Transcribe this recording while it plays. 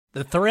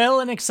The thrill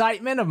and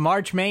excitement of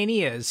March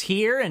Mania is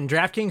here, and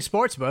DraftKings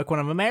Sportsbook, one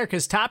of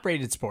America's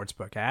top-rated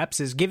sportsbook apps,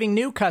 is giving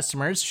new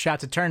customers a shot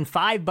to turn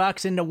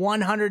 $5 into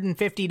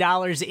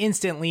 $150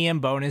 instantly in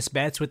bonus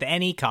bets with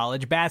any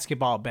college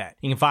basketball bet.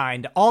 You can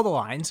find all the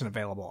lines and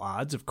available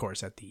odds, of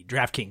course, at the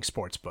DraftKings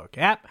Sportsbook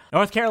app.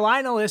 North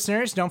Carolina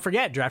listeners, don't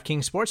forget,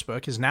 DraftKings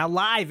Sportsbook is now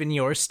live in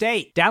your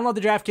state. Download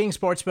the DraftKings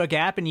Sportsbook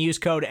app and use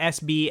code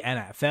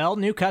SBNFL.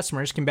 New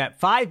customers can bet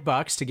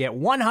 $5 to get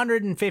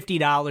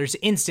 $150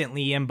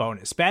 instantly in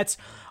bonus bets,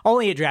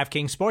 only at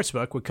DraftKings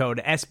Sportsbook with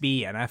code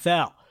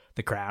SBNFL.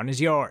 The crown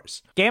is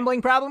yours.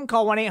 Gambling problem?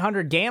 Call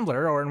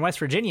 1-800-GAMBLER, or in West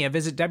Virginia,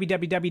 visit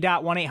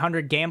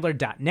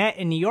www.1800gambler.net.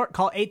 In New York,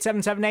 call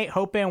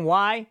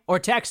 8778-HOPE-NY or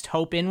text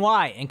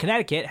HOPE-NY. In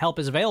Connecticut, help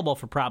is available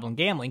for problem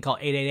gambling. Call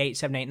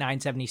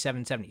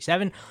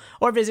 888-789-7777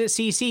 or visit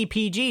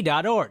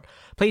ccpg.org.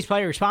 Please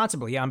play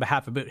responsibly on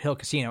behalf of Boot Hill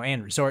Casino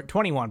and Resort.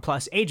 21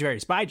 plus, age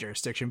varies by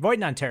jurisdiction. Void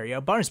in Ontario.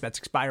 Bonus bets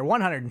expire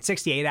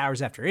 168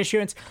 hours after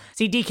issuance.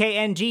 See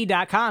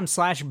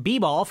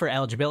dkng.com/bball for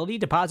eligibility,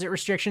 deposit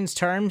restrictions,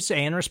 terms,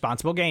 and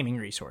responsible gaming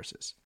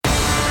resources.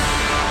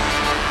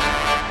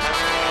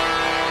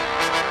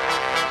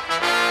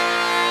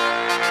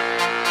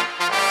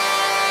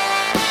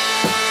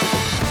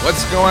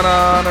 What's going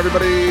on,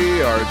 everybody?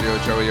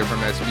 RJ Ochoa here from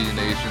SB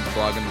Nation's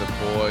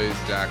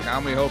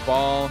bloggingtheboys.com. We hope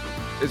all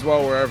is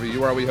well wherever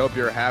you are. We hope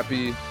you're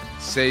happy,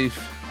 safe,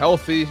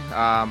 healthy.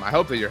 I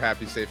hope that you're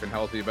happy, safe, and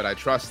healthy, but I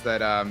trust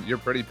that you're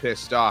pretty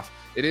pissed off.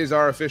 It is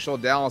our official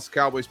Dallas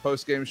Cowboys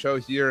postgame show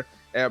here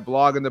at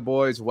Blogging the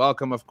Boys.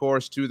 Welcome, of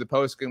course, to the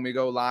postgame. We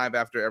go live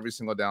after every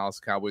single Dallas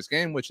Cowboys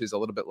game, which is a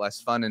little bit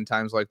less fun in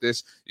times like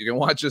this. You can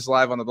watch us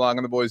live on the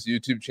Blogging the Boys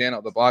YouTube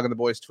channel, the Blogging the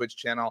Boys Twitch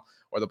channel,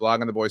 or the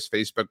Blogging the Boys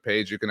Facebook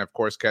page. You can, of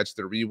course, catch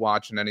the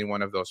rewatch on any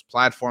one of those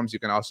platforms. You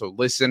can also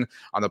listen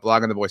on the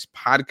Blogging the Boys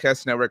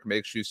podcast network.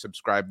 Make sure you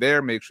subscribe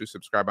there. Make sure you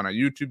subscribe on our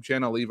YouTube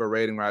channel. Leave a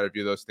rating, write a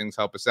review. Those things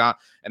help us out.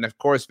 And, of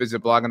course,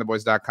 visit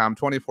bloggingtheboys.com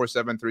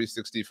 24/7,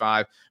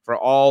 365 for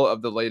all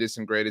of the latest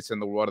and greatest in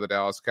the world of the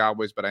Dallas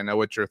Cowboys. But I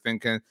know what you're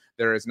thinking.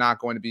 There is not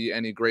going to be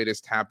any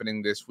greatest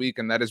happening this week,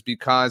 and that is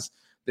because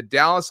the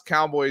Dallas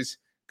Cowboys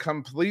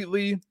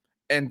completely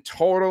and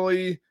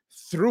totally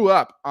threw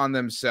up on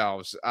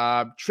themselves,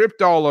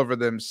 tripped all over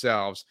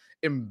themselves,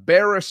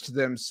 embarrassed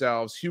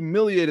themselves,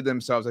 humiliated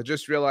themselves. I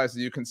just realized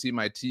that you can see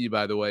my tea,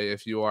 by the way,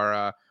 if you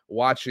are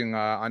watching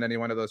on any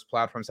one of those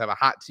platforms. Have a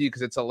hot tea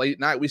because it's a late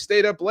night. We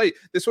stayed up late.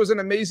 This was an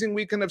amazing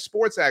weekend of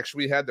sports,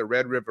 actually. We had the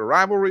Red River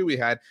rivalry. We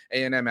had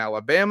A&M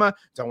Alabama.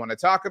 Don't want to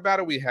talk about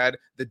it. We had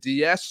the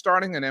DS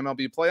starting in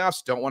MLB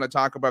playoffs. Don't want to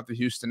talk about the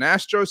Houston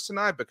Astros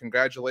tonight, but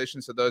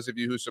congratulations to those of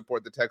you who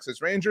support the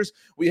Texas Rangers.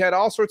 We had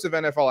all sorts of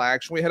NFL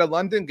action. We had a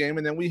London game,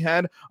 and then we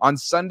had on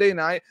Sunday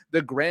night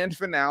the grand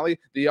finale,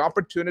 the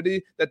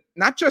opportunity that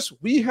not just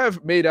we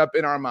have made up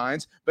in our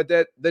minds, but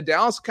that the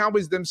Dallas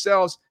Cowboys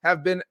themselves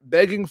have been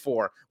begging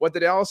for, what the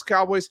Dallas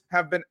Cowboys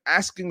have been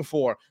asking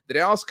for. The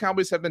Dallas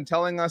Cowboys have been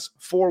telling us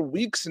for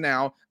weeks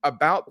now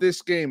about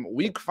this game.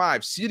 Week 5,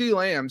 CeeDee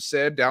Lamb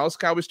said, Dallas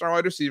Cowboys star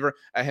wide receiver,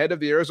 ahead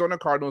of the Arizona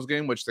Cardinals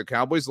game, which the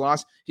Cowboys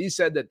lost, he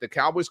said that the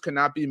Cowboys could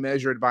not be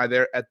measured by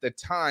their, at the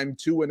time,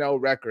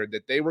 2-0 record,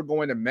 that they were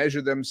going to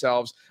measure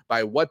themselves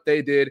by what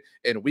they did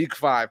in Week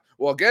 5.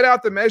 Well, get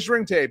out the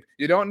measuring tape.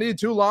 You don't need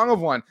too long of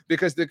one,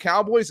 because the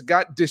Cowboys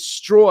got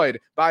destroyed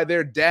by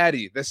their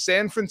daddy. The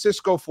San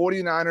Francisco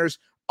 49ers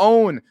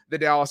own the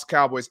Dallas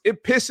Cowboys.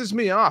 It pisses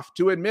me off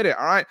to admit it,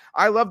 all right?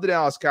 I love the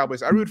Dallas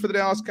Cowboys. I root for the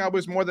Dallas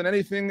Cowboys more than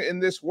anything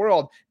in this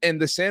world. And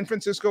the San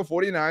Francisco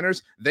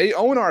 49ers, they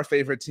own our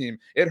favorite team.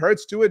 It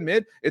hurts to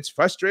admit. It's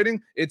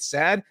frustrating. It's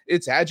sad.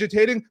 It's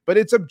agitating, but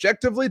it's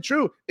objectively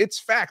true. It's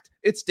fact.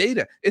 It's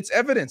data. It's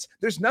evidence.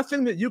 There's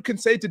nothing that you can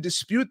say to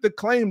dispute the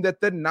claim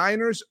that the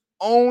Niners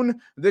own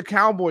the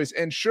Cowboys.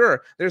 And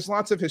sure, there's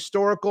lots of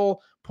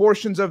historical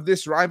portions of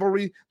this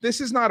rivalry. This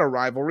is not a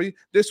rivalry.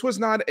 This was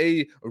not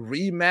a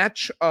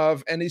rematch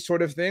of any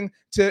sort of thing.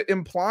 To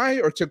imply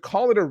or to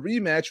call it a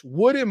rematch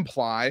would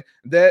imply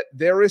that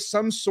there is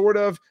some sort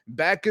of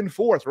back and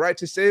forth, right?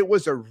 To say it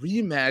was a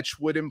rematch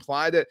would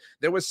imply that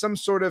there was some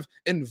sort of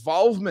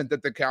involvement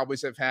that the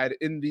Cowboys have had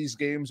in these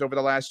games over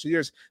the last 2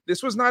 years.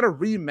 This was not a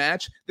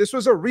rematch. This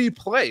was a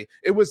replay.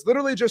 It was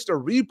literally just a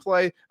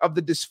replay of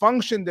the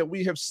dysfunction that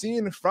we have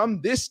seen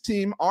from this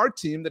team, our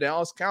team, the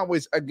Dallas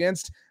Cowboys,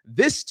 against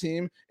this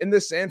team in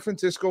the San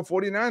Francisco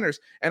 49ers.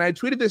 And I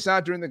tweeted this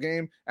out during the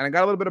game, and I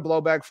got a little bit of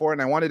blowback for it,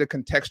 and I wanted to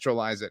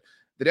contextualize it.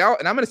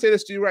 And I'm going to say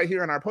this to you right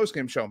here on our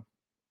postgame show.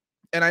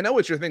 And I know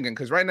what you're thinking,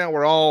 because right now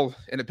we're all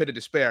in a pit of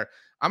despair.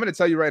 I'm going to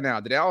tell you right now,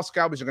 the Dallas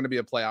Cowboys are going to be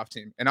a playoff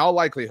team in all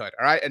likelihood,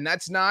 all right? And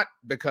that's not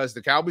because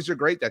the Cowboys are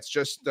great. That's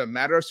just a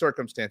matter of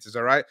circumstances,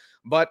 all right?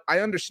 But I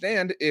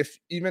understand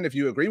even if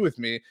you agree with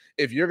me,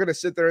 if you're going to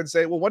sit there and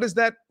say, well, what is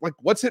that? Like,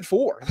 what's it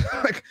for?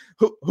 Like,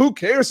 who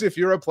cares if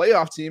you're a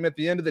playoff team at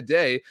the end of the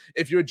day,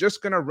 if you're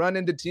just going to run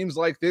into teams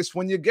like this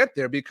when you get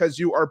there, because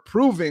you are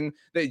proving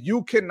that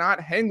you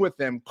cannot hang with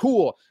them.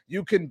 Cool.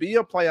 You can be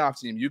a playoff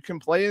team. You can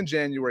play in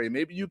January.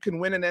 Maybe you can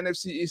win an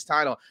NFC East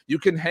title. You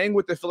can hang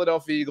with the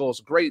Philadelphia Eagles.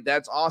 great.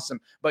 That's awesome.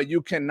 But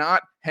you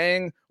cannot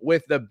hang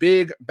with the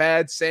big,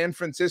 bad San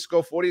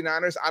Francisco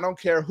 49ers. I don't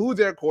care who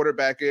their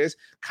quarterback is.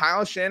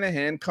 Kyle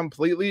Shanahan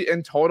completely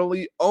and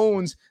totally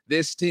owns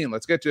this team.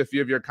 Let's get to a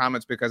few of your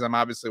comments because I'm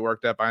obviously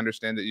worked up. I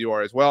understand that you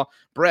are as well.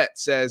 Brett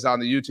says on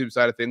the YouTube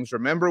side of things,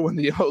 remember when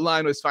the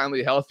O-line was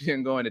finally healthy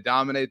and going to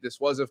dominate? This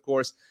was, of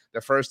course,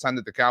 the first time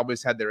that the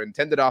Cowboys had their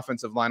intended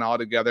offensive line all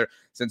together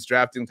since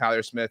drafting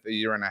Tyler Smith a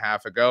year and a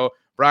half ago.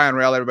 Brian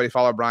Rail, everybody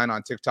follow Brian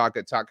on TikTok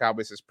at Talk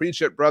Cowboys. Says,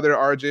 preach it, brother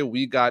RJ.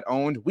 We got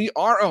owned. We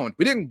are owned.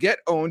 We didn't get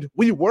owned.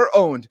 We were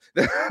owned.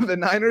 The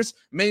Niners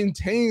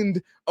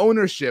maintained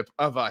ownership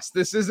of us.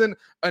 This isn't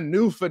a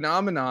new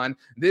phenomenon.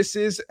 This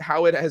is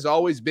how it has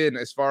always been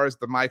as far as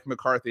the Mike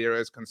McCarthy era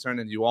is concerned.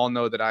 And you all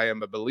know that I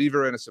am a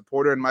believer and a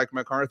supporter in Mike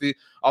McCarthy,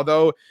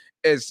 although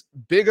as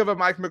big of a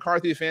Mike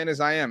McCarthy fan as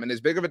I am and as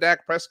big of a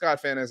Dak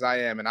Prescott fan as I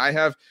am, and I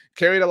have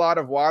carried a lot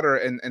of water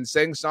and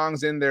sang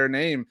songs in their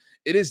name,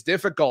 it is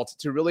difficult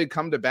to really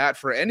come to bat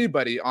for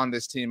anybody on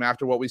this team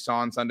after what we saw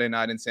on Sunday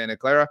night in Santa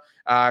Clara.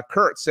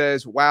 Kurt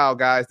says, wow,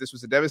 guys, this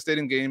was a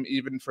devastating game,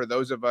 even for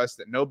those of us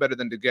that know better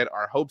than to get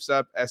our hopes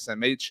up.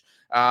 SMH.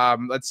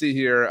 Let's see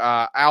here.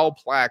 Al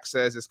Plack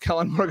says, is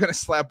Kellen Moore going to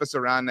slap us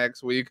around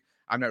next week?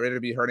 I'm not ready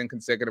to be hurt in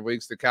consecutive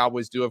weeks. The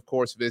Cowboys do, of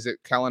course,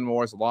 visit Kellen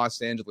Moore's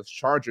Los Angeles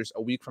Chargers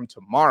a week from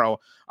tomorrow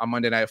on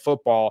Monday Night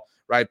Football,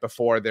 right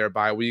before their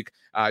bye week.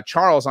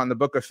 Charles on the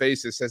Book of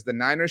Faces says, the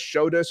Niners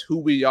showed us who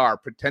we are,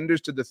 pretenders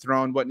to the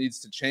throne, what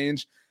needs to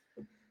change.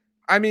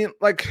 I mean,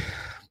 like,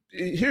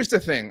 here's the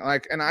thing,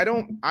 like, and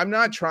I'm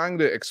not trying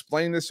to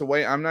explain this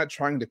away. I'm not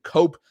trying to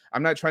cope.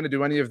 I'm not trying to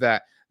do any of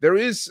that. There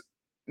is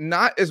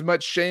not as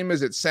much shame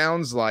as it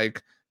sounds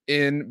like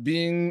in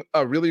being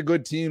a really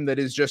good team that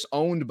is just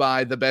owned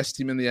by the best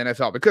team in the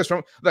NFL. Because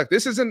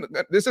this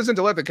isn't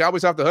to let the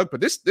Cowboys off the hook,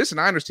 but this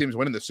Niners team is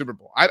winning the Super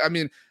Bowl. I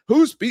mean,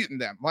 who's beating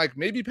them? Like,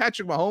 maybe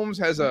Patrick Mahomes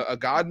has a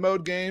God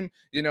mode game.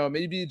 You know,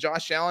 maybe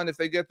Josh Allen, if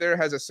they get there,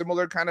 has a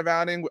similar kind of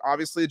outing.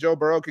 Obviously, Joe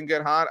Burrow can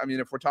get hot. I mean,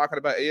 if we're talking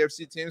about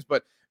AFC teams,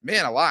 but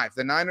man alive,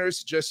 the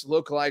Niners just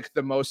look like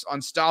the most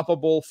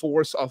unstoppable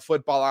force of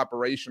football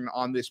operation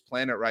on this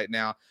planet right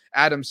now.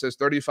 Adam says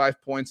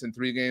 35 points in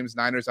 3 games.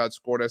 Niners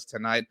outscored us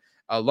tonight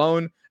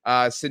alone.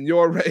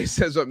 Senor Ray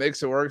says what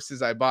makes it worse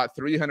is I bought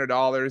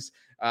 $300,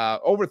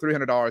 over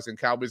 $300 in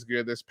Cowboys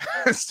gear this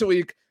past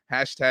week.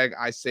 Hashtag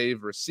I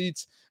save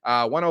receipts.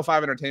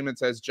 105 Entertainment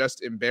says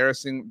just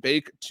embarrassing.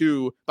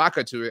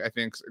 Baka 2, I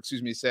think,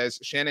 says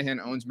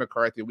Shanahan owns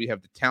McCarthy. We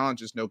have the talent,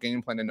 just no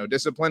game plan and no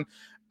discipline.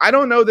 I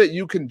don't know that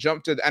you can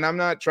jump to, and I'm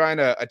not trying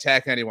to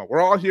attack anyone.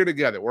 We're all here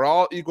together. We're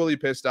all equally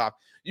pissed off.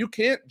 You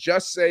can't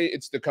just say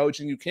it's the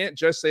coaching. You can't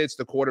just say it's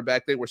the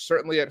quarterback. They were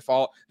certainly at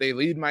fault. They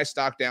lead my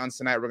stock downs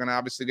tonight. We're going to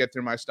obviously get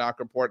through my stock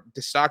report.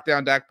 The stock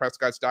down Dak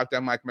Prescott, stock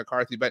down Mike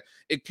McCarthy, but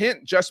it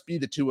can't just be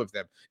the two of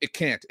them. It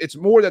can't. It's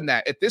more than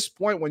that. At this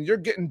point, when you're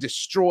getting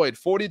destroyed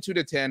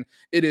 42-10,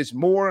 it is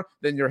more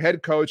than your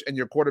head coach and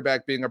your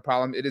quarterback being a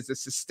problem. It is a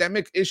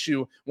systemic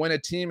issue when a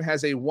team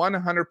has a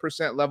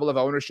 100% level of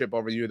ownership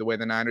over you, the way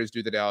the Niners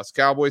do the Dallas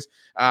Cowboys.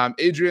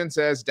 Adrian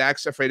says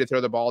Dak's afraid to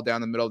throw the ball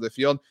down the middle of the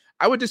field.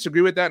 I would disagree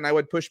with that, and I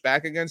would push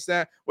back against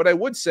that. What I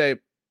would say,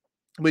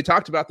 we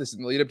talked about this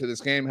in the lead up to this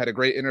game, had a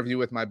great interview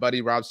with my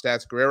buddy Rob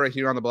Stats Guerrera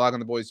here on the Blog on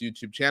the Boys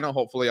YouTube channel.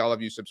 Hopefully all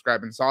of you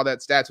subscribed and saw that.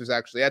 Stats was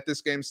actually at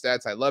this game.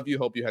 Stats, I love you.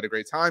 Hope you had a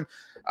great time.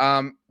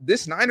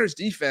 This Niners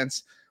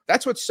defense,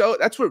 that's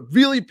what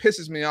really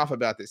pisses me off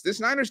about this. This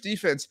Niners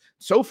defense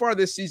so far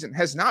this season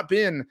has not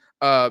been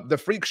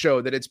the freak show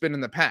that it's been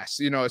in the past,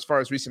 you know, as far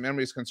as recent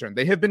memory is concerned.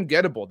 They have been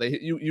gettable.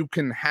 You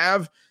can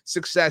have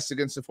success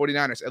against the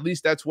 49ers. At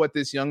least that's what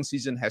this young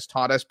season has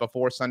taught us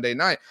before Sunday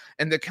night.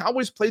 And the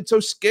Cowboys played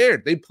so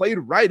scared. They played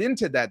right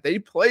into that. They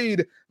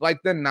played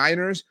like the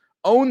Niners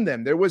own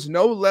them. There was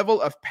no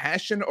level of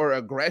passion or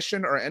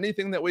aggression or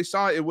anything that we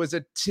saw. It was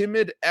a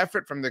timid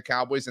effort from the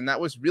Cowboys, and that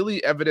was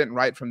really evident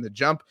right from the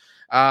jump.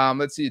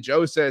 Let's see.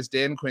 Joe says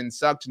Dan Quinn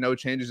sucked. No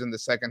changes in the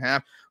second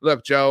half.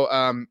 Look, Joe,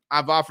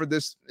 I've offered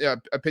this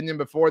opinion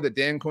before that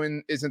Dan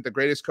Quinn isn't the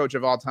greatest coach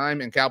of all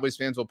time, and Cowboys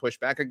fans will push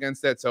back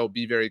against that, so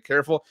be very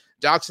careful.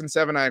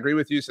 Doxson7, I agree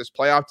with you, says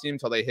playoff team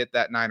till they hit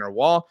that Niner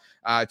wall.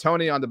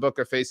 Tony on the Book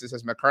of Faces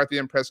says McCarthy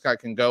and Prescott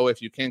can go.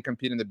 If you can't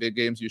compete in the big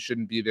games, you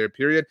shouldn't be there,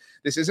 period.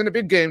 This isn't a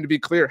big game, to be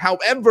clear.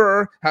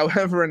 However,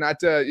 not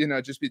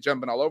to, just be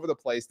jumping all over the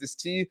place. This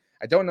tea,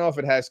 I don't know if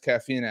it has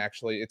caffeine,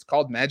 actually. It's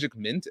called Magic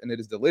Mint, and it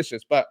is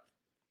delicious, but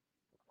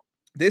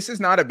this is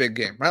not a big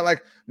game, right?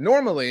 Like,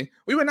 normally,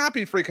 we would not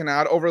be freaking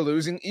out over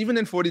losing, even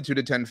in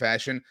 42-10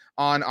 fashion,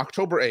 on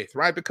October 8th,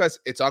 right? Because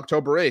it's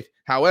October 8th.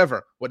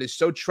 However, what is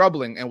so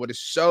troubling and what is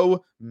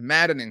so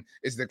maddening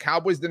is the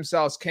Cowboys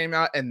themselves came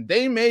out and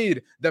they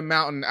made the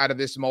mountain out of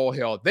this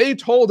molehill. They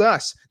told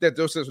us that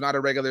this was not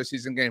a regular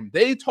season game.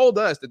 They told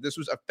us that this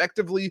was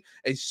effectively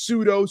a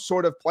pseudo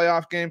sort of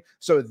playoff game.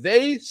 So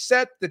they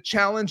set the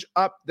challenge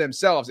up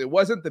themselves. It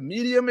wasn't the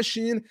media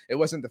machine. It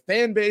wasn't the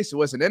fan base. It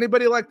wasn't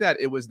anybody like that.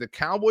 It was the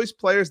Cowboys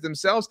players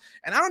themselves.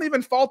 And I don't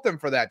even fault them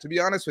for that, to be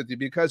honest with you,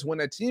 because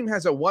when a team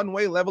has a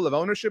one-way level of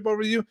ownership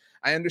over you,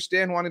 I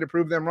understand wanting to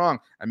prove them wrong.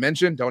 I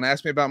mentioned, don't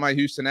ask me me about my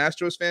Houston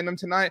Astros fandom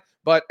tonight,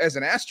 but as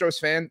an Astros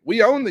fan,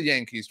 we own the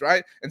Yankees,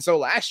 right? And so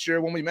last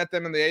year when we met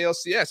them in the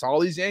ALCS, all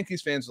these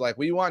Yankees fans were like,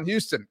 we want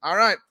Houston. All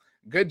right.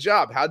 Good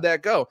job. How'd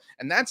that go?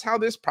 And that's how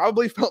this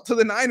probably felt to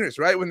the Niners,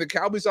 right? When the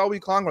Cowboys all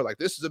week long were like,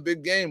 this is a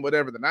big game,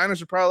 whatever. The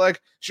Niners are probably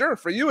like, sure,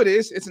 for you it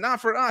is. It's not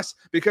for us,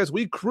 because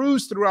we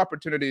cruise through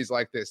opportunities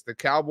like this. The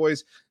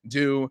Cowboys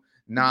do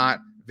not.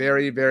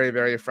 Very, very,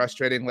 very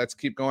frustrating. Let's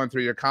keep going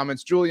through your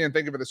comments. Julian,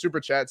 thank you for the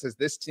super chat. Says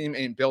this team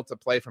ain't built to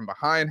play from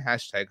behind.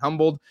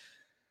 #humbled.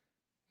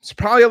 It's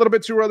probably a little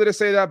bit too early to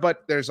say that,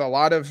 but there's a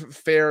lot of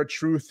fair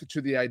truth to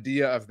the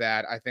idea of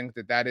that. I think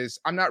that is,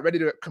 I'm not ready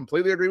to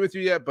completely agree with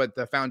you yet, but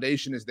the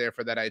foundation is there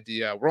for that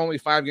idea. We're only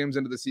 5 games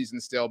into the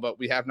season still, but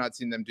we have not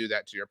seen them do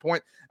that, to your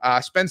point.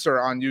 Spencer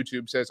on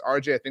YouTube says,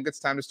 RJ, I think it's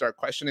time to start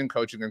questioning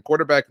coaching and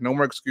quarterback. No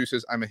more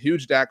excuses. I'm a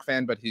huge Dak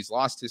fan, but he's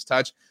lost his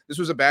touch. This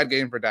was a bad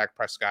game for Dak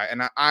Prescott,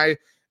 and I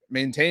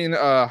maintain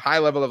a high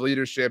level of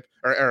leadership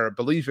or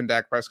belief in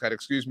Dak Prescott,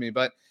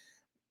 but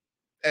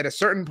at a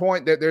certain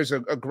point, that there's a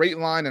great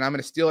line, and I'm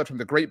going to steal it from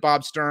the great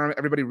Bob Sturm.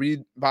 Everybody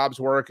read Bob's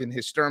work in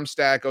his Sturm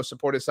stack. Go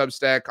support his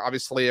Substack.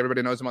 Obviously,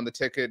 everybody knows him on the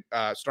ticket.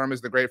 Sturm is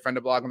the great friend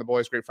of Blogging the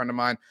Boys, great friend of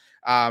mine.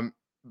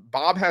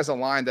 Bob has a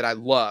line that I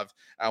love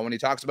when he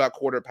talks about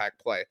quarterback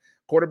play.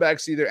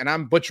 Quarterbacks either, and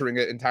I'm butchering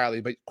it entirely,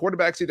 but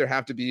quarterbacks either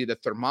have to be the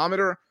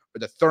thermometer or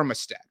the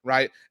thermostat,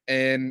 right?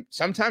 And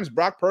sometimes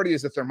Brock Purdy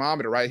is the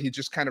thermometer, right? He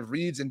just kind of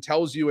reads and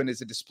tells you and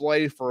is a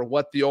display for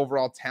what the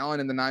overall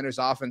talent in the Niners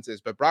offense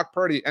is. But Brock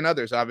Purdy and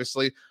others,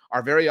 obviously,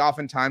 are very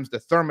oftentimes the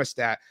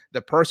thermostat,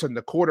 the person,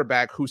 the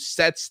quarterback who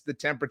sets the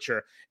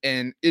temperature.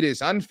 And it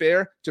is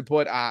unfair to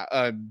put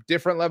a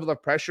different level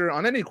of pressure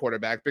on any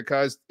quarterback,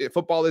 because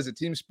football is a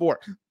team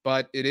sport,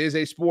 but it is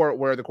a sport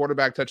where the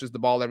quarterback touches the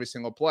ball every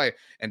single play.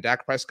 And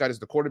Dak Prescott is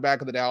the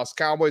quarterback of the Dallas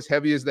Cowboys.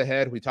 Heavy is the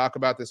head. We talk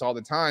about this all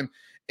the time.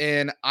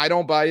 And I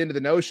don't buy into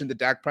the notion that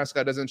Dak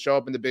Prescott doesn't show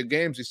up in the big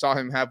games. We saw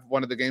him have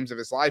one of the games of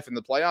his life in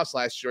the playoffs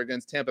last year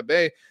against Tampa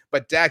Bay.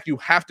 But Dak, you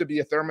have to be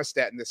a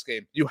thermostat in this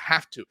game. You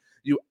have to.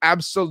 You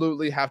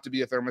absolutely have to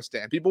be a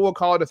thermostat. People will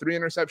call it a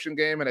 3-interception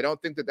game, and I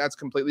don't think that that's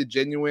completely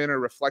genuine or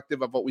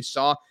reflective of what we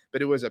saw,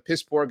 but it was a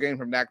piss-poor game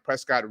from Dak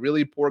Prescott,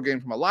 really poor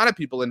game from a lot of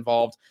people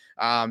involved.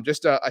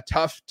 Just a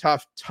tough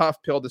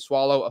pill to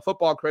swallow. A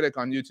football critic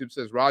on YouTube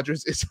says,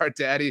 Rodgers is our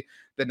daddy.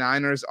 The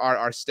Niners are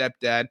our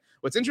stepdad.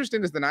 What's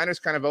interesting is the Niners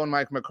kind of own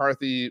Mike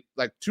McCarthy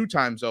like 2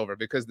 times over,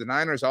 because the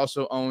Niners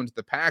also owned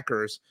the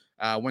Packers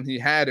when he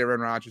had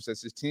Aaron Rodgers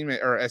as his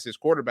teammate or as his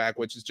quarterback,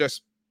 which is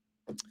just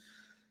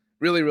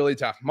really, really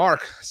tough.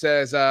 Mark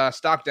says,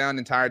 stock down,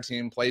 entire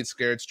team, played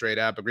scared straight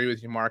up. Agree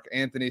with you, Mark.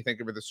 Anthony, thank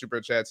you for the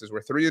super chat. Says,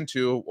 we're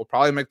 3-2. We'll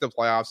probably make the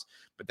playoffs,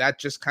 but that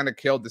just kind of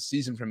killed the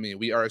season for me.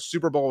 We are a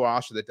Super Bowl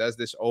roster that does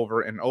this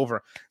over and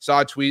over.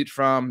 Saw a tweet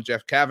from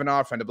Jeff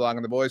Kavanaugh, friend of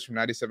Blogging the Boys from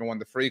 97.1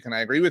 The Freak, and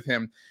I agree with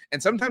him.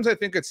 And sometimes I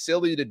think it's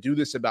silly to do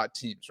this about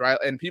teams, right?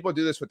 And people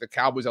do this with the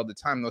Cowboys all the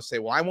time. They'll say,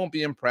 well, I won't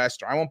be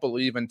impressed, or I won't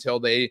believe until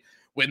they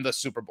win the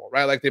Super Bowl,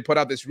 right? Like they put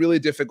out this really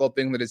difficult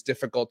thing that is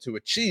difficult to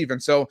achieve.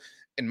 And so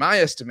in my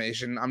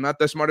estimation, I'm not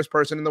the smartest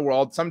person in the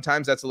world.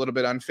 Sometimes that's a little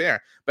bit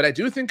unfair, but I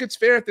do think it's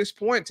fair at this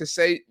point to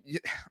say,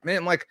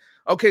 man, like,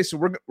 okay, so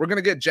we're going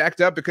to get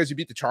jacked up because you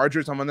beat the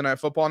Chargers on Monday Night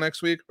Football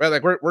next week, right?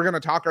 Like we're going to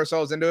talk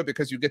ourselves into it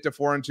because you get to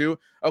 4-2.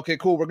 Okay,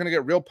 cool. We're going to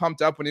get real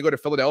pumped up when you go to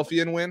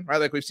Philadelphia and win, right?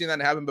 Like we've seen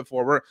that happen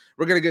before.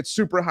 We're going to get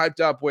super hyped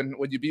up when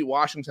you beat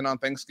Washington on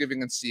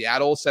Thanksgiving and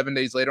Seattle 7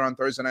 days later on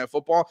Thursday Night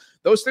Football.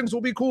 Those things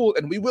will be cool,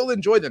 and we will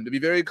enjoy them, to be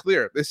very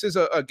clear. This is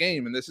a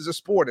game, and this is a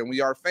sport, and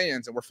we are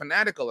fans, and we're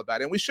fanatical about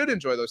it, and we should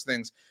enjoy those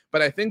things.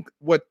 But I think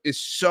what is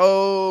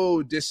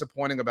so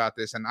disappointing about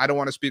this, and I don't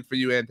want to speak for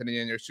you, Anthony,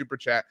 in your super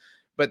chat,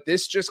 but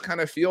this just kind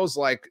of feels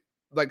like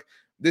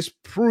this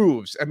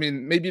proves, I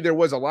mean, maybe there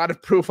was a lot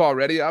of proof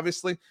already,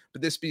 obviously,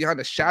 but this beyond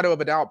a shadow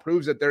of a doubt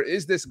proves that there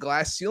is this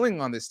glass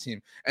ceiling on this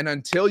team. And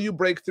until you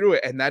break through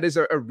it, and that is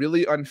a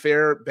really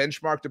unfair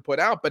benchmark to put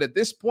out. But at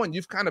this point,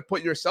 you've kind of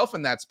put yourself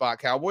in that spot,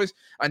 Cowboys.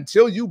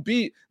 Until you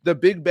beat the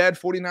big bad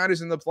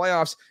 49ers in the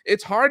playoffs,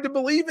 it's hard to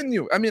believe in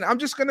you. I mean, I'm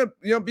just going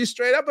to, be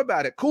straight up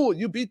about it. Cool.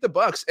 You beat the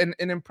Bucs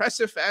in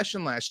impressive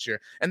fashion last year.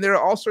 And there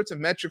are all sorts of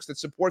metrics that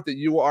support that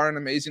you are an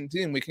amazing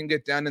team. We can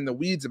get down in the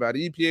weeds about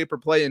EPA per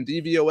play and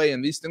DVOA,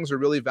 and these things are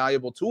really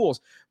valuable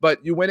tools.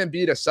 But you went and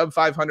beat a sub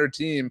 500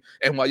 team.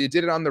 And while you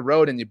did it on the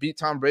road and you beat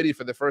Tom Brady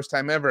for the first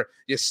time ever,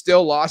 you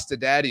still lost to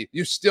daddy.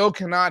 You still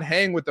cannot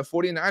hang with the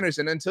 49ers.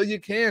 And until you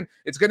can,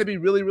 it's going to be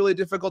really, really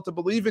difficult to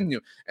believe in you.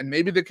 And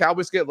maybe the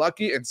Cowboys get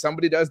lucky and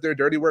somebody does their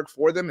dirty work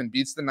for them and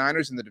beats the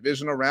Niners in the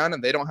divisional round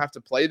and they don't have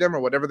to play them or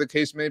whatever the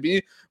case may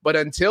be. But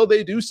until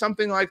they do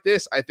something like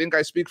this, I think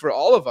I speak for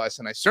all of us,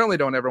 and I certainly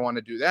don't ever want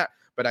to do that.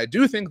 But I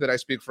do think that I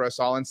speak for us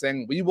all in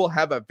saying we will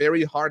have a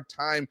very hard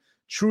time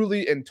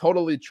truly and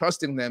totally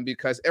trusting them,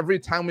 because every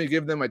time we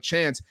give them a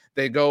chance,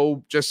 they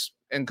go just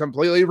and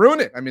completely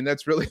ruin it. I mean,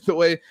 that's really the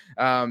way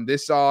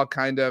this all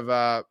kind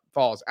of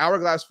falls.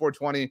 Hourglass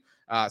 420.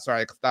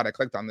 Sorry, I thought I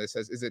clicked on this.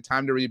 Says, is it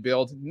time to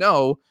rebuild?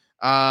 No,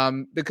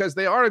 because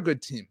they are a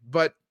good team,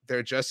 but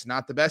they're just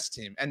not the best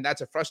team. And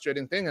that's a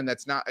frustrating thing. And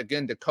that's not,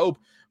 again, to cope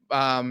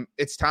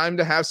it's time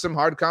to have some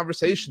hard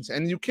conversations.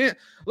 And you can't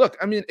look,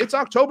 I mean, it's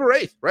October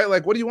 8th, right?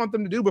 Like, what do you want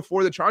them to do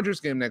before the Chargers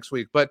game next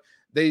week? But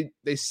they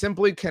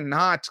simply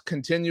cannot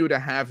continue to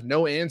have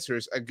no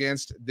answers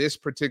against this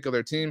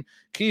particular team.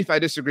 Keith, I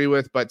disagree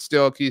with, but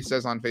still, Keith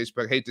says on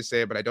Facebook, hate to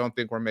say it, but I don't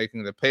think we're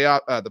making the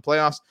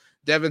playoffs.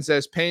 Devin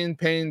says pain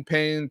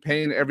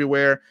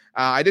everywhere.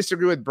 I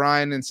disagree with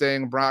Brian in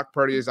saying Brock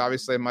Purdy is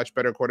obviously a much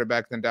better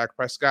quarterback than Dak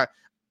Prescott.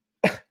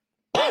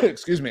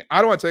 Excuse me. I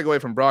don't want to take away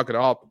from Brock at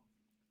all,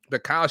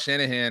 but Kyle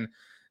Shanahan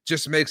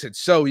just makes it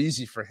so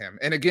easy for him.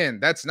 And again,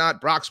 that's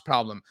not Brock's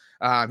problem.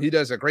 He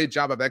does a great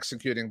job of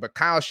executing, but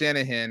Kyle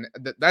Shanahan,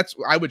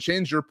 I would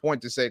change your point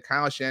to say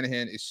Kyle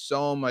Shanahan is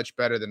so much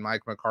better than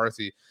Mike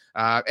McCarthy.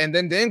 And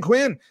then Dan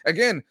Quinn,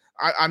 again,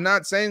 I'm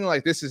not saying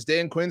like this is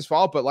Dan Quinn's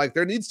fault, but like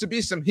there needs to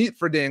be some heat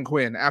for Dan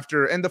Quinn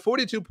and the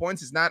 42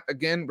 points is not,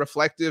 again,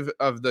 reflective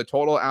of the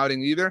total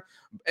outing either.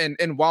 And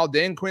while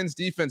Dan Quinn's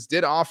defense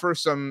did offer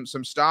some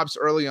stops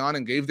early on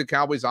and gave the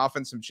Cowboys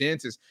offense some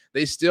chances,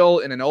 they still,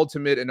 in an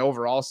ultimate and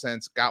overall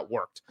sense, got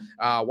worked.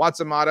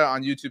 Watsamata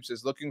on YouTube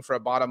says, looking for a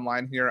bottom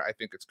line here. I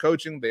think it's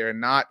coaching. They are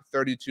not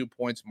 32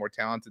 points more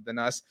talented than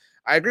us.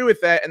 I agree with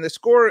that. And the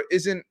score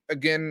isn't,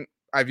 again,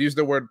 I've used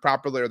the word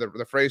properly or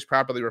the phrase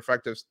properly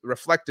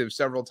reflective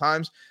several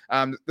times.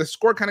 The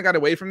score kind of got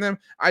away from them.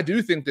 I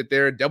do think that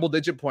they're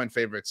double-digit point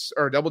favorites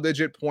or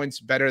double-digit points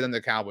better than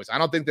the Cowboys. I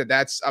don't think that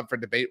that's up for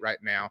debate right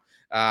now.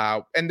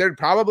 And they're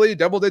probably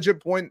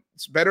double-digit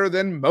points better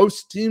than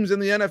most teams in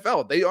the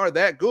NFL. They are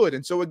that good.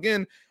 And so,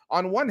 again,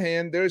 on one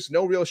hand, there's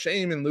no real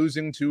shame in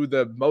losing to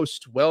the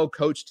most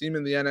well-coached team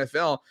in the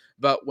NFL,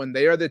 but when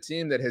they are the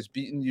team that has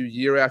beaten you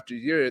year after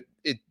year,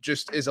 it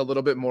just is a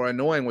little bit more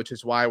annoying, which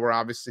is why we're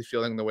obviously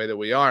feeling the way that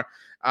we are.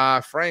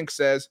 Frank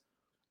says,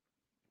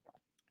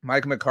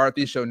 Mike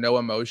McCarthy showed no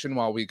emotion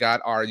while we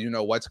got our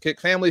what's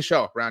kick family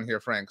show around here,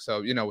 Frank.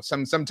 So,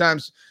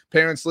 sometimes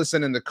parents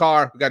listen in the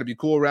car. We got to be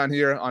cool around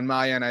here on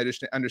my end. I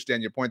just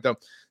understand your point, though.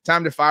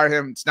 Time to fire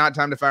him. It's not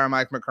time to fire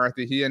Mike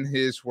McCarthy. He and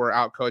his were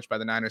outcoached by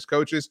the Niners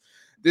coaches.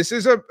 This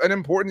is an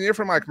important year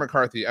for Mike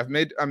McCarthy. I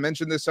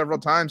mentioned this several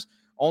times.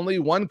 Only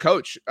one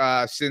coach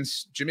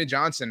since Jimmy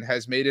Johnson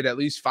has made it at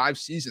least 5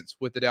 seasons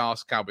with the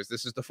Dallas Cowboys.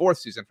 This is the 4th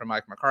season for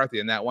Mike McCarthy,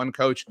 and that one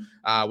coach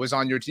was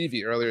on your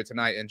TV earlier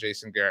tonight in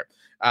Jason Garrett.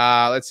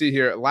 Let's see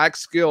here. Lack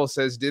Skill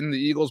says, didn't the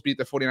Eagles beat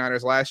the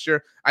 49ers last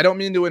year? I don't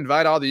mean to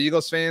invite all the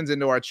Eagles fans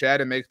into our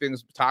chat and make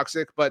things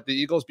toxic, but the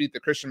Eagles beat the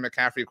Christian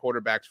McCaffrey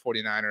quarterbacked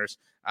 49ers.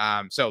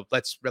 So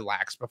let's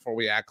relax before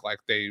we act like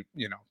they,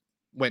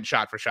 went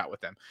shot for shot with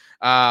them.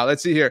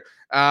 Let's see here.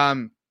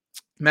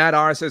 Matt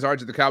R says,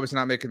 RJ, the Cowboys are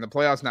not making the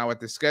playoffs now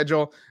with this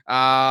schedule.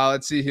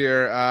 Let's see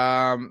here.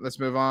 Let's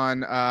move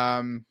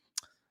on.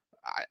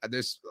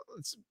 There's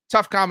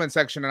tough comment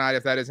section tonight,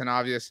 if that isn't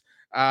obvious.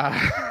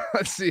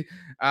 Let's see.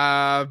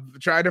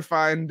 Try to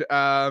find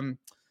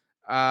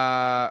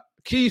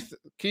Keith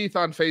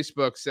on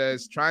Facebook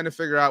says, trying to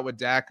figure out what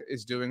Dak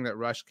is doing that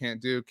Rush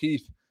can't do.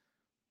 Keith,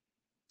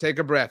 take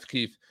a breath,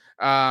 Keith.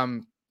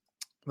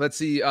 Let's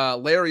see.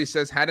 Larry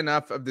says, had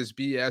enough of this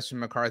BS from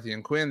McCarthy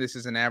and Quinn. This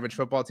is an average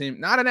football team.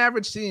 Not an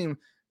average team.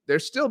 They're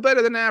still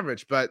better than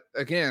average, but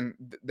again,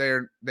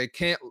 they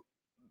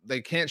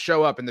can't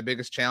show up in the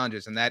biggest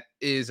challenges, and that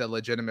is a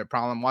legitimate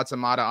problem.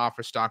 Watsamata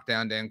offers stock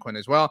down Dan Quinn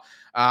as well.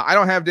 I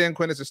don't have Dan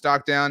Quinn as a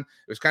stock down. It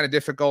was kind of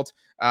difficult,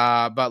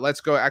 but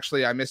let's go.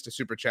 Actually, I missed a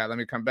super chat. Let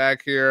me come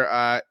back here.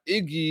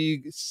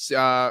 Iggy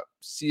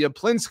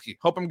Siaplinsky.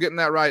 Hope I'm getting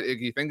that right,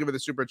 Iggy. Thank you for the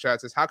super chat.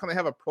 Says, how can they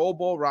have a Pro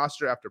Bowl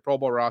roster after Pro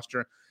Bowl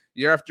roster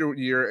year after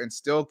year and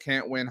still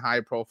can't win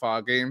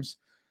high-profile games?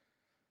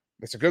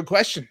 It's a good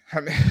question.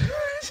 I mean,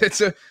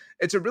 it's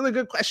a really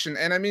good question.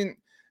 And I mean,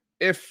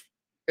 if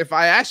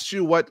I asked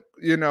you what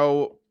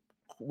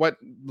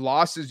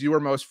losses you were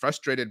most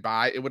frustrated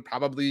by, it would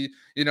probably,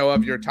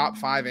 of your top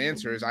 5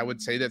 answers, I would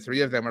say that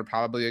 3 of them are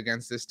probably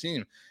against this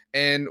team.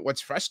 And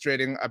what's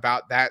frustrating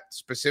about that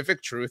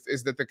specific truth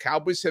is that the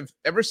Cowboys have,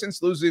 ever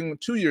since losing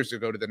 2 years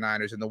ago to the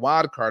Niners in the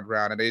wild card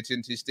round at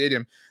AT&T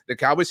Stadium, the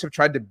Cowboys have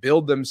tried to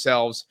build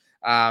themselves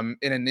in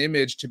an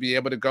image to be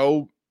able to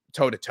go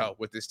toe-to-toe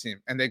with this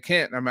team. And they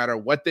can't, no matter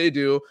what they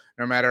do,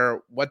 no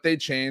matter what they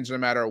change, no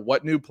matter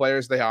what new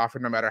players they offer,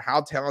 no matter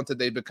how talented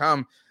they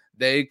become,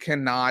 they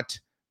cannot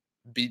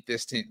beat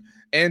this team.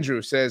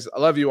 Andrew says, I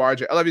love you,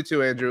 RJ. I love you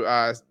too, Andrew.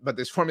 But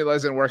this formula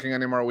isn't working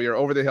anymore. We are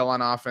over the hill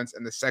on offense,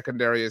 and the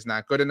secondary is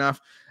not good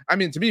enough. I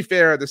mean, to be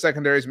fair, the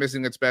secondary is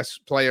missing its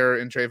best player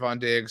in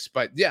Trayvon Diggs.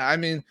 But yeah, I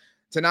mean,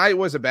 tonight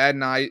was a bad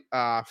night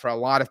for a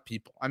lot of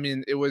people. I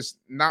mean, it was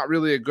not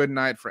really a good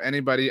night for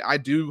anybody. I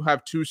do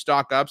have 2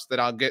 stock ups that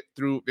I'll get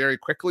through very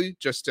quickly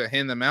just to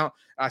hand them out.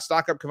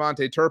 Stock up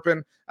Kevontae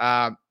Turpin,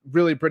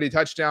 really pretty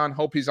touchdown.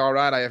 Hope he's all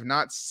right. I have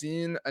not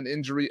seen an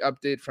injury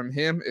update from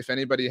him. If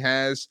anybody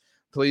has,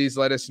 please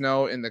let us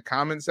know in the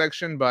comment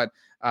section. But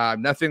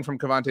nothing from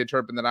Kevontae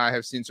Turpin that I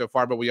have seen so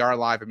far, but we are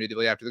live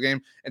immediately after the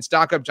game. And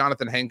stock up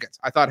Jonathan Hankins.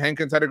 I thought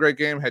Hankins had a great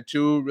game, had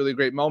 2 really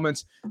great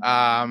moments.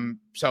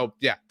 So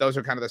yeah, those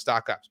are kind of the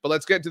stock ups. But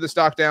let's get to the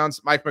stock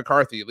downs. Mike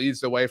McCarthy leads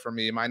the way for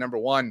me, my number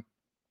 1.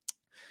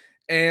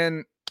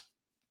 And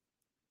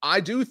I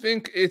do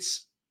think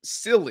it's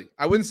silly.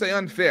 I wouldn't say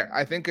unfair.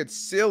 I think it's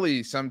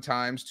silly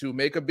sometimes to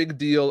make a big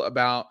deal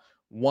about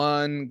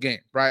one game,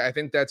 right? I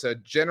think that's a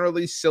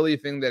generally silly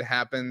thing that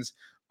happens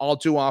all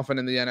too often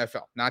in the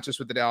NFL, not just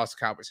with the Dallas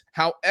Cowboys.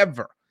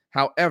 However,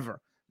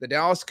 the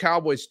Dallas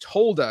Cowboys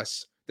told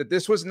us that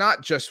this was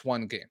not just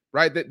one game,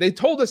 right? They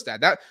told us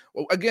that.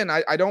 Again,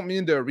 I don't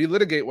mean to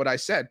relitigate what I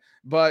said,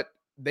 but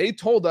they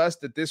told us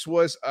that this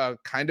was a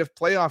kind of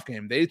playoff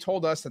game. They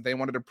told us that they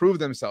wanted to prove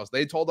themselves.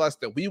 They told us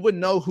that we would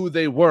know who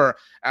they were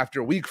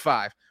after week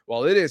 5.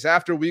 Well, it is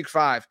after week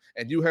 5,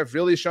 and you have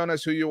really shown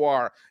us who you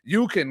are.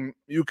 You can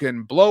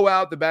blow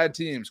out the bad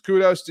teams.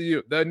 Kudos to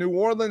you. The New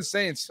Orleans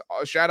Saints,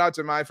 shout out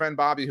to my friend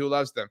Bobby who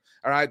loves them.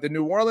 All right, the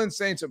New Orleans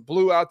Saints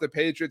blew out the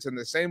Patriots in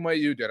the same way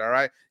you did. All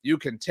right, you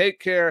can take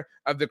care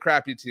of the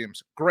crappy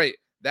teams. Great.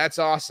 That's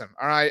awesome.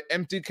 All right,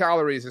 empty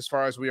calories as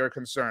far as we are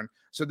concerned.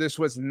 So this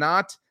was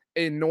not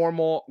a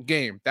normal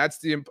game. That's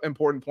the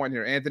important point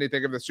here. Anthony,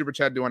 think of the super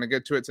chat. Do you want to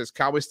get to it? It says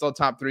Cowboys still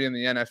top 3 in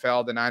the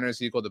NFL. The Niners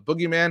equal the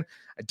boogeyman.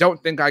 I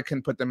don't think I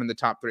can put them in the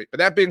top 3. But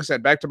that being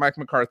said, back to Mike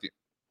McCarthy.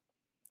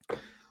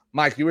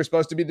 Mike, you were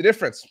supposed to be the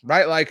difference,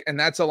 right? Like, and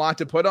that's a lot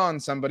to put on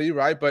somebody,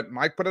 right? But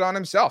Mike put it on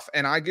himself,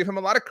 and I give him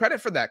a lot of credit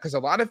for that, because a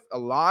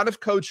lot of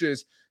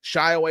coaches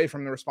shy away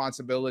from the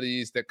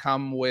responsibilities that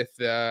come with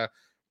the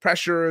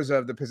pressures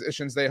of the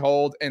positions they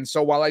hold. And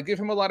so while I give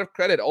him a lot of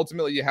credit,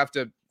 ultimately you have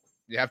to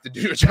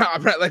do your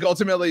job, right? Like,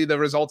 ultimately the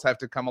results have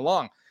to come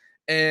along.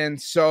 And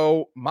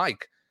so,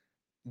 Mike,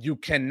 you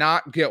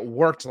cannot get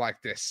worked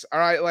like this. All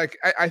right. Like,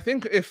 I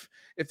think if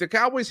the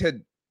Cowboys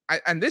had,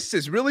 and this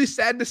is really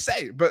sad to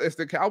say, but if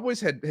the Cowboys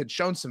had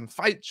shown some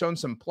fight, shown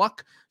some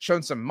pluck,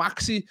 shown some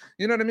moxie,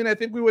 you know what I mean? I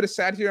think we would have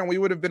sat here and we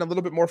would have been a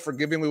little bit more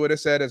forgiving. We would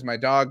have said, as my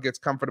dog gets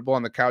comfortable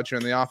on the couch here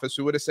in the office,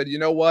 we would have said, you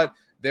know what?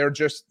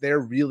 They're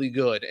really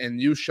good. And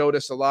you showed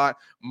us a lot.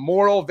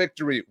 Moral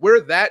victory.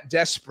 We're that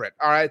desperate,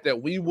 all right, that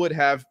we would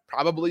have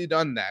probably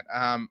done that.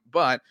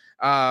 But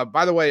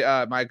by the way,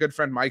 my good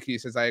friend Mikey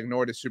says I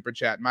ignored his super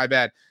chat. My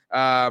bad.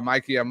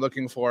 Mikey, I'm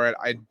looking for it.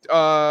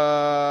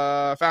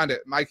 I found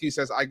it. Mikey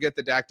says, I get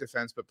the Dak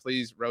defense, but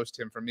please roast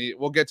him for me.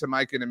 We'll get to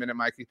Mikey in a minute.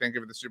 Mikey, thank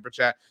you for the super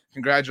chat.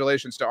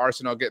 Congratulations to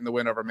Arsenal getting the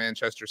win over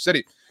Manchester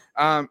City.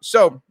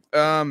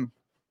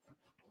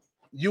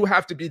 You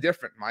have to be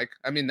different, Mike.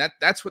 I mean,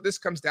 that's what this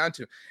comes down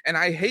to. And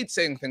I hate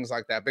saying things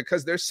like that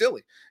because they're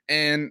silly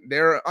and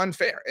they're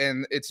unfair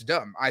and it's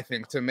dumb, I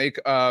think, to make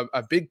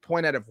a big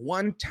point out of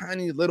one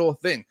tiny little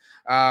thing.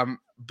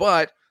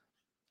 But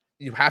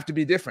you have to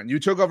be different. You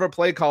took over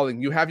play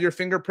calling. You have your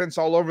fingerprints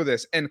all over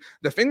this. And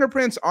the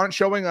fingerprints aren't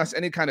showing us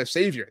any kind of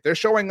savior. They're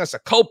showing us a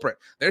culprit.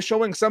 They're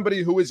showing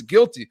somebody who is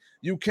guilty.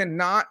 You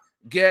cannot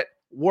get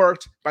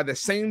worked by the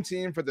same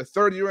team for the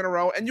 3rd year in a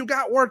row, and you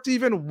got worked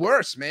even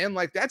worse, man.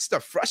 Like, that's the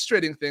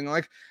frustrating thing.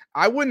 Like,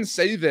 I wouldn't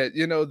say that,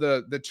 you know,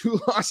 the 2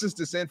 losses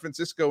to San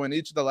Francisco in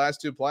each of the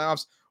last 2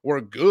 playoffs were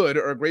good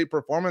or great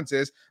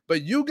performances,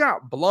 but you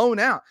got blown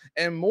out.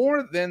 And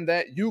more than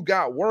that, you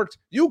got worked.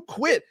 You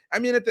quit. I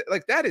mean,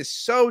 that is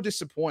so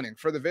disappointing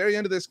for the very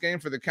end of this game,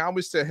 for the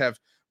Cowboys to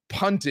have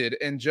punted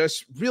and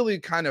just really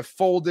kind of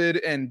folded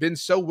and been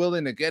so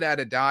willing to get out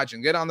of Dodge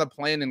and get on the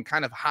plane and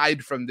kind of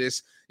hide from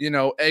this, you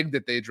know, egg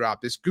that they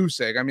dropped, this goose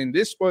egg. I mean,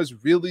 this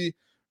was really,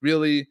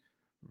 really,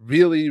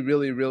 really,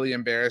 really, really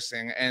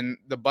embarrassing. And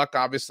the buck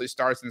obviously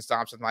starts and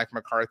stops with Mike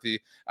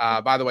McCarthy.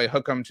 By the way,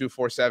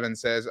 Hookem247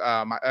 says,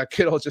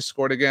 Kittle just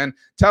scored again.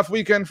 Tough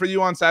weekend for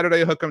you on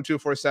Saturday,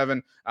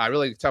 Hookem247.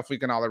 Really tough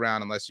weekend all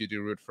around, unless you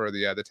do root for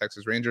the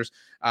Texas Rangers.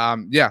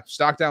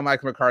 Stock down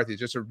Mike McCarthy.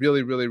 Just a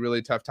really, really,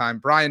 really tough time.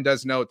 Brian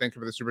does note, thank you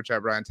for the super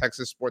chat, Brian.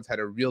 Texas sports had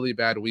a really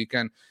bad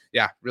weekend.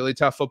 Yeah, really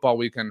tough football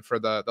weekend for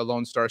the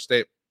Lone Star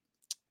State.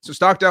 So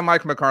stock down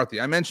Mike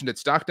McCarthy. I mentioned it.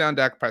 Stock down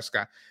Dak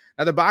Prescott.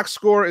 Now, the box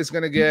score is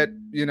going to get,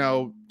 you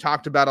know,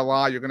 talked about a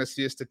lot. You're going to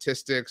see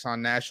statistics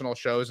on national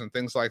shows and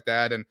things like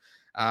that. And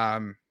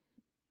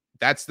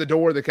that's the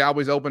door the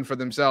Cowboys open for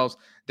themselves.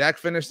 Dak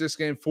finished this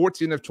game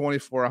 14 of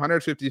 24,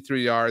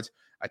 153 yards,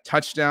 a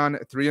touchdown,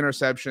 3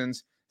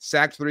 interceptions,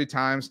 sacked 3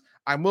 times.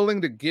 I'm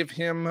willing to give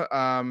him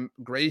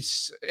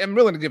grace. I'm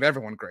willing to give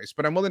everyone grace,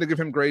 but I'm willing to give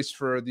him grace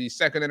for the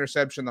 2nd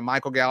interception, the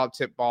Michael Gallup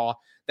tip ball.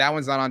 That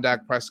one's not on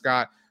Dak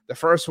Prescott. The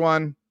first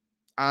one,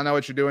 I don't know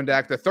what you're doing,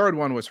 Dak. The 3rd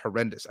one was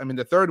horrendous. I mean,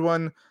 the 3rd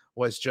one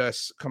was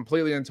just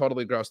completely and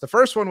totally gross. The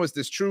first one was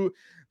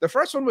the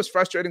first one was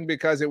frustrating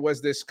because it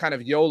was this kind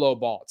of YOLO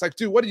ball. It's like,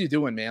 dude, what are you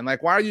doing, man?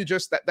 Like, why are you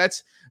just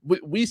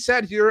we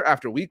sat here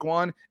after week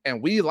 1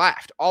 and we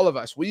laughed. All of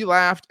us, we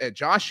laughed at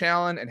Josh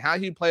Allen and how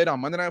he played on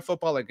Monday Night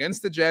Football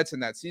against the Jets in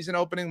that season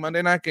opening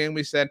Monday night game.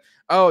 We said,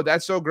 oh,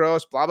 that's so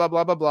gross, blah, blah,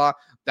 blah, blah, blah.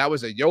 That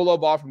was a YOLO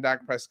ball from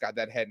Dak Prescott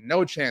that had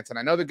no chance. And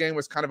I know the game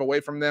was kind of away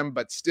from them,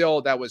 but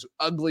still, that was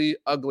ugly,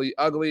 ugly,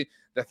 ugly.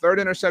 The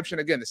 3rd interception,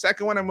 again, the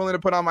 2nd one I'm willing to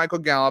put on Michael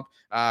Gallup,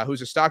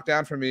 who's a stock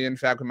down for me. In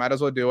fact, we might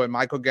as well do it.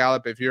 Michael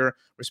Gallup, if you're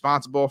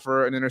responsible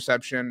for an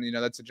interception, you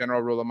know, that's a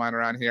general rule of mine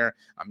around here.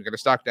 I'm going to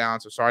stock down.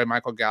 So sorry,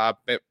 Michael Gallup.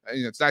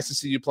 It's nice to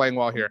see you playing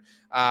well here.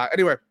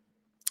 Anyway,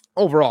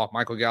 overall,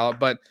 Michael Gallup.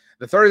 But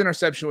the 3rd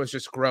interception was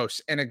just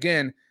gross. And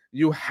again,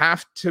 you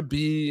have to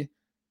be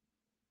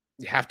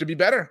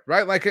better,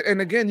 right? Like,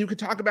 and again, you could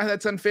talk about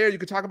that's unfair. You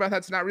could talk about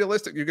that's not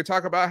realistic. You could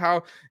talk about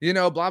how,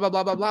 blah, blah,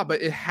 blah, blah, blah,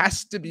 but it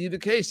has to be the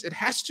case. It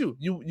has to,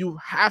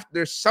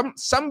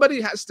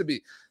 somebody has to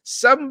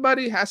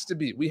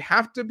be, we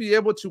have to be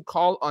able to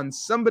call on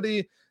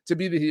somebody to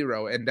be the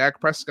hero. And Dak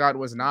Prescott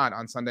was not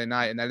on Sunday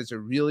night. And that is a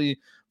really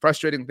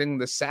frustrating thing.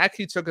 The sack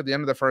he took at the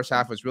end of the first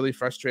half was really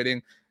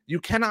frustrating. You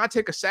cannot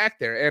take a sack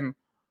there. And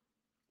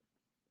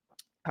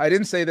I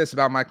didn't say this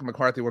about Michael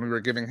McCarthy when we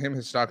were giving him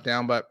his stock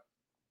down, but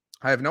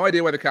I have no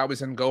idea why the Cowboys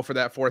didn't go for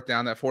that fourth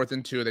down, that 4th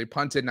and 2. They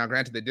punted. Now,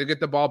 granted, they did get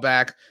the ball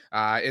back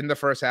in the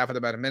first half with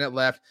about a minute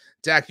left.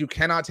 Dak, you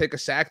cannot take a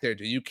sack there,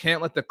 dude. You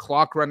can't let the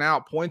clock run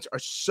out. Points are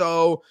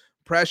so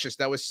precious.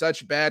 That was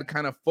such bad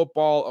kind of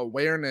football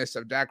awareness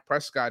of Dak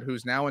Prescott,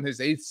 who's now in his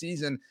 8th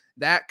season.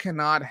 That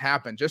cannot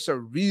happen. Just a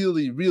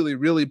really, really,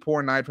 really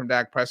poor night from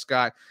Dak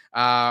Prescott.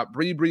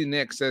 Bree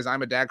Nick says,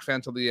 I'm a Dak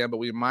fan till the end, but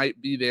we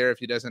might be there if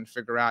he doesn't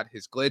figure out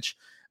his glitch.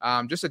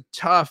 Just a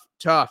tough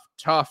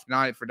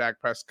night for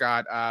Dak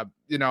Prescott.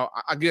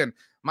 Again,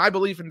 my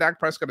belief in Dak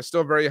Prescott is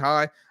still very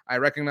high. I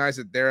recognize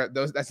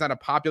that that's not a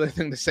popular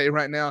thing to say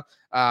right now,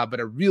 but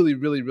a really,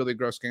 really, really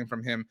gross game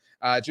from him.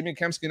 Jimmy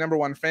Kemsky, number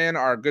 1 fan,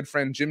 our good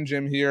friend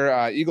Jim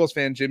here, Eagles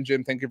fan Jim,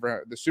 thank you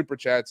for the super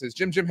chat. Says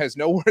Jim has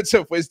no words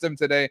of wisdom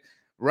today.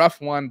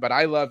 Rough one, but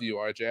I love you,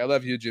 RJ. I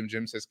love you,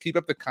 Jim. Says, keep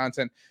up the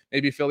content.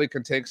 Maybe Philly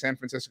can take San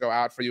Francisco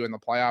out for you in the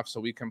playoffs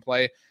so we can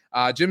play.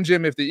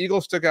 Jim, if the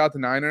Eagles took out the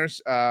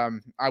Niners,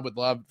 I would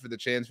love for the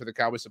chance for the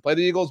Cowboys to play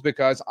the Eagles,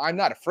 because I'm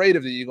not afraid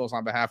of the Eagles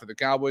on behalf of the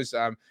Cowboys.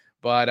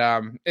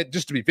 But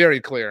just to be very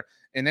clear,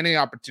 in any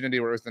opportunity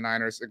where it was the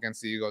Niners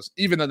against the Eagles,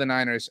 even though the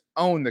Niners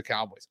own the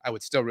Cowboys, I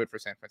would still root for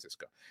San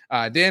Francisco.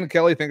 Dan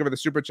Kelly, thank you for the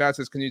super chat,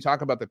 says, can you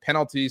talk about the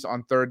penalties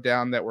on 3rd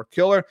down that were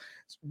killer?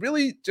 It's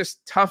really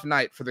just tough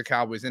night for the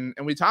Cowboys. And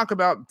we talk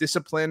about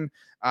discipline.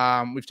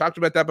 We've talked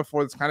about that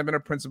before. It's kind of been a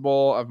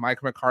principle of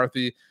Mike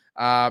McCarthy.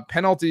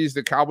 Penalties,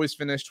 the Cowboys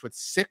finished with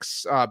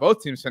 6.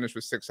 Both teams finished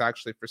with 6,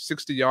 actually, for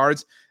 60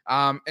 yards,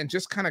 and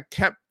just kind of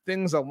kept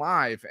things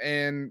alive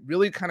and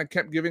really kind of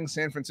kept giving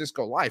San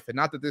Francisco life. And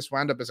not that this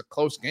wound up as a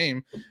close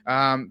game,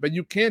 but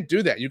you can't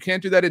do that. You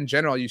can't do that in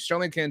general. You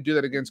certainly can't do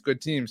that against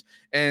good teams.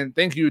 And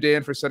thank you,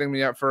 Dan, for setting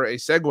me up for a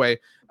segue.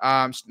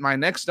 My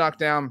next stock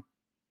down,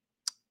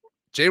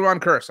 J-Ron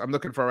Curse, I'm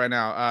looking for right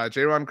now.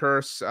 J-Ron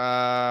Curse,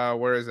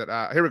 where is it?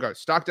 Here we go.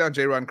 Stock down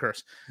J-Ron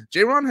Curse.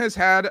 J-Ron has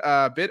had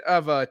a bit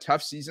of a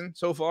tough season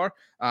so far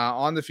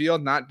on the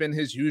field, not been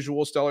his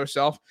usual stellar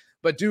self.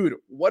 But, dude,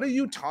 what are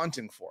you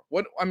taunting for?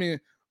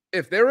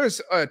 If there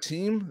is a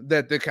team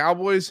that the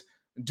Cowboys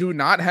do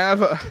not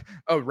have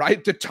a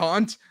right to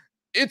taunt,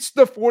 it's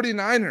the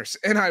 49ers.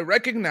 And I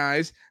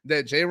recognize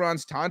that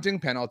J-Ron's taunting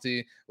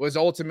penalty was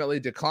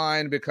ultimately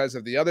declined because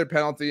of the other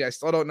penalty. I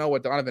still don't know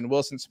what Donovan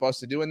Wilson's supposed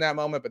to do in that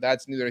moment, but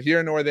that's neither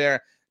here nor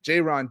there.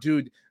 J-Ron,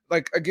 dude,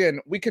 like, again,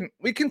 we can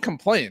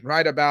complain,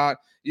 right, about,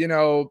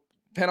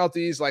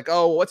 penalties like,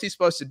 oh, what's he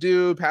supposed to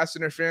do? Pass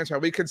interference, or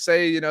we could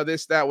say,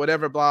 this, that,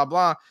 whatever, blah,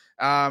 blah.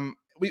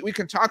 We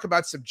can talk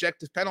about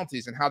subjective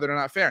penalties and how they're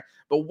not fair.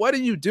 But what are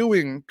you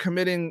doing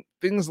committing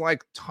things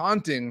like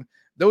taunting?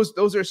 Those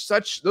are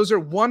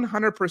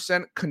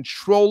 100%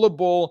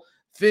 controllable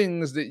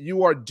things that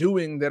you are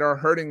doing that are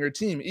hurting your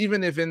team,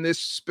 even if in this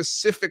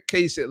specific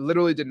case it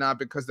literally did not,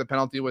 because the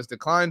penalty was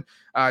declined.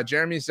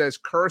 Jeremy says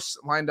Curse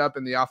lined up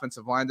in the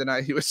offensive line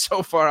tonight. He was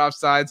so far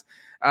offsides.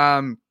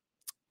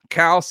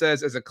 Cal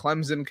says, as a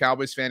Clemson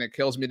Cowboys fan, it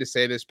kills me to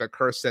say this, but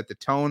Curse set the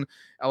tone.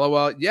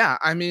 LOL. Yeah,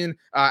 I mean,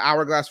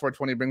 Hourglass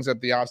 420 brings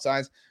up the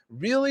offsides.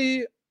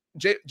 Really,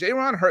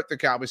 J-Ron hurt the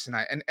Cowboys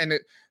tonight. And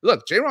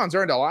look, J-Ron's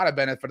earned a lot of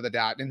benefit of the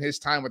doubt in his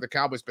time with the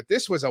Cowboys, but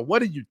this was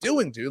what are you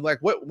doing, dude? Like,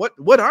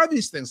 what are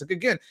these things? Like,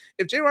 again,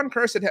 if J-Ron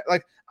Curse had,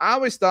 like, I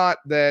always thought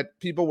that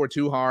people were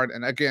too hard.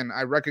 And again,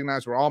 I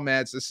recognize we're all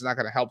mad, so this is not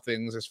going to help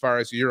things as far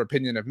as your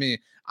opinion of me.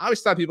 I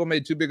always thought people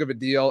made too big of a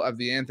deal of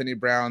the Anthony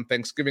Brown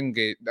Thanksgiving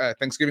Day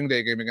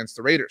game against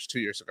the Raiders 2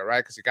 years ago,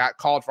 right? Because he got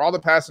called for all the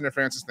pass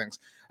interferences things.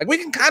 Like, we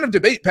can kind of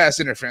debate pass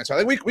interference,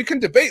 right? Like, we can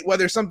debate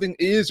whether something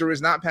is or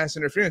is not pass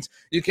interference.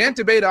 You can't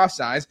debate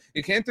offsides.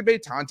 You can't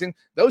debate taunting.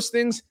 Those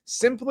things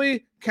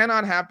simply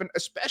cannot happen,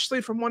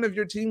 especially from one of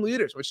your team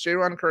leaders, which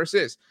J-Ron Curse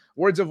is.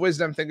 Words of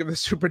wisdom. Think of the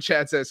super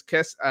chat says,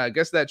 guess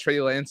that Trey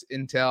Lance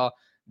intel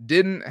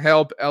didn't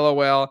help.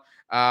 LOL.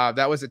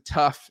 That was a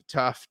tough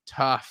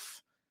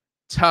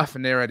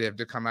narrative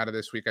to come out of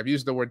this week. I've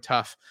used the word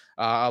tough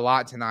a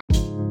lot tonight.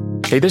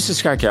 Hey, this is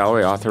Scott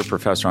Galloway, author,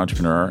 professor,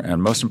 entrepreneur,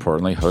 and most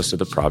importantly, host of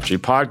the Prop G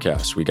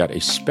podcast. We got a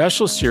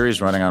special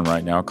series running on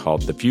right now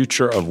called The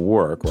Future of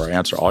Work, where I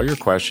answer all your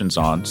questions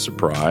on,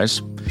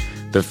 surprise,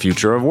 the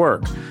future of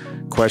work.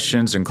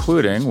 Questions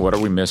including, what are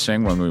we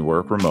missing when we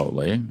work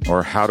remotely?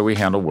 Or how do we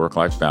handle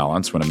work-life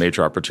balance when a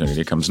major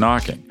opportunity comes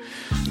knocking?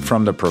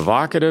 From the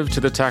provocative to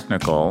the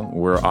technical,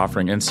 we're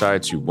offering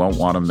insights you won't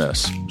want to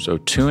miss. So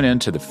tune in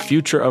to The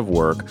Future of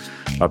Work,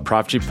 a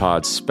Prop G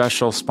Pod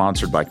special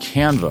sponsored by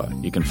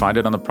Canva. You can find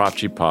it on the Prop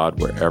G Pod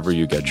wherever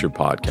you get your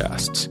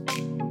podcasts.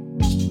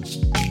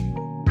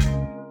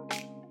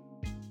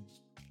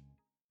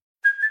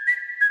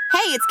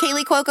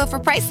 Kaylee Cuoco for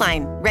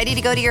Priceline. Ready to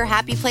go to your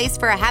happy place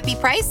for a happy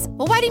price?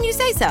 Well, why didn't you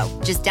say so?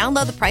 Just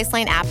download the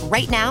Priceline app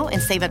right now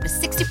and save up to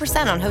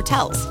 60% on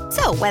hotels.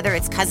 So whether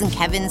it's Cousin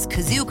Kevin's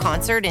Kazoo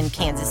Concert in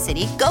Kansas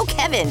City, go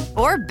Kevin,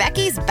 or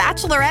Becky's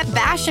Bachelorette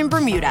Bash in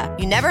Bermuda,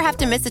 you never have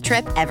to miss a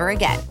trip ever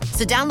again.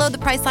 So download the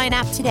Priceline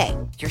app today.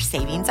 Your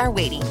savings are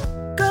waiting.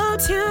 Go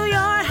to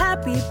your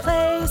happy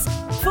place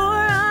for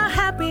a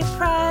happy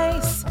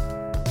price.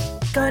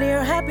 Go to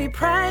your happy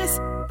price,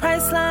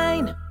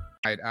 Priceline.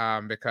 Right,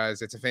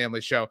 because it's a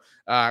family show.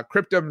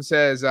 Cryptum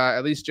says,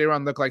 at least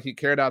J-Ron looked like he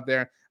cared out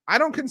there. I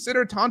don't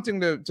consider taunting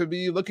to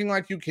be looking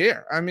like you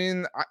care. I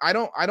mean, I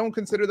don't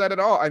consider that at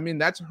all. I mean,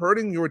 that's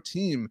hurting your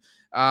team,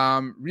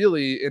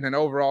 really, in an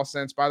overall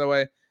sense. By the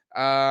way,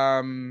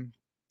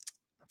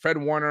 Fred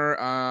Warner.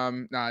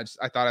 I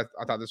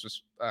thought this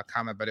was a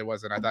comment, but it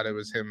wasn't. I thought it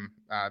was him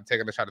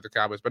taking a shot at the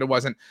Cowboys, but it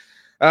wasn't.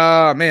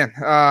 Sad.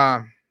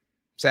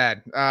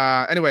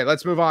 Anyway,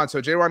 let's move on.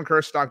 So J-Ron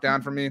Curse stock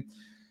down for me.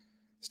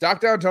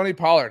 Stock down Tony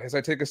Pollard as I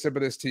take a sip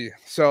of this tea.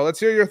 So let's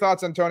hear your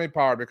thoughts on Tony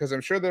Pollard, because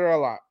I'm sure there are a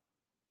lot.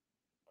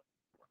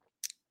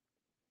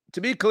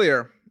 To be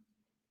clear,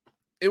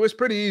 it was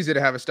pretty easy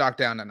to have a stock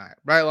down tonight,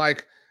 right?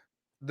 Like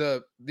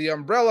the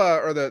umbrella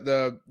or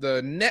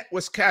the net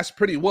was cast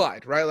pretty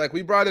wide, right? Like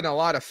we brought in a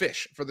lot of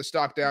fish for the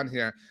stock down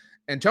here.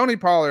 And Tony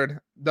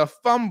Pollard, the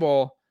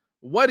fumble,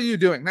 what are you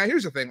doing? Now,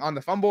 here's the thing. On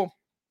the fumble,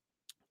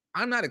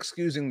 I'm not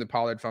excusing the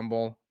Pollard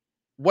fumble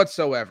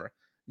whatsoever.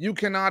 You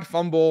cannot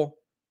fumble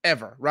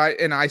ever, right?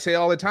 And I say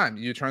all the time,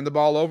 you turn the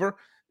ball over,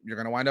 you're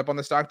going to wind up on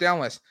the stock down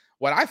list.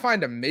 What I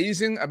find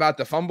amazing about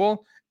the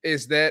fumble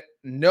is that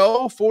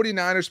no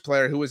 49ers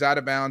player who was out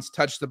of bounds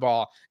touched the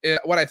ball.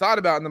 What I thought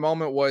about in the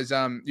moment was,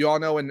 you all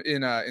know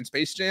in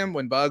Space Jam,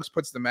 when Bugs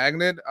puts the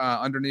magnet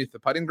underneath the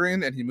putting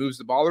green and he moves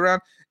the ball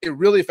around, it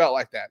really felt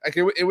like that. Like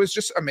it was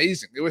just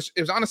amazing. It was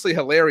honestly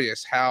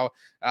hilarious how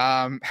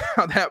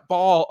that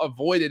ball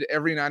avoided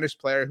every Niners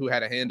player who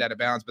had a hand out of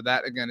bounds. But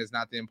that, again, is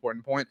not the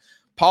important point.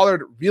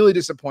 Pollard, really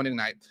disappointing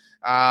night.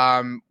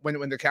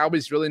 When the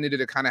Cowboys really needed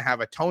to kind of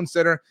have a tone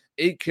setter,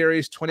 8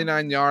 carries,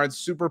 29 yards,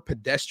 super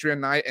pedestrian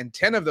night, and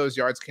 10 of those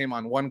yards came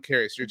on 1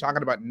 carry. So you're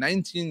talking about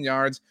 19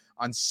 yards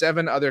on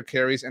 7 other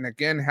carries, and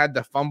again, had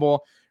the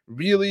fumble.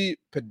 Really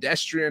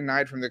pedestrian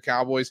night from the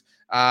Cowboys.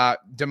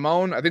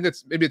 Damone, I think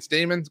it's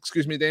Damon,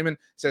 Damon,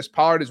 says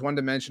Pollard is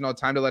one-dimensional,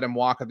 time to let him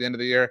walk at the end of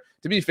the year.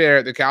 To be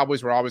fair, the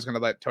Cowboys were always going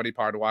to let Tony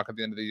Pollard walk at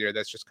the end of the year.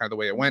 That's just kind of the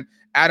way it went.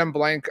 Adam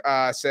Blank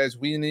says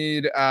we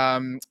need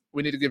to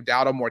give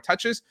Dowdle more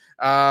touches.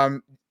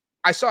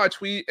 I saw a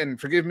tweet, and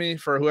forgive me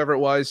for whoever it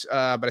was,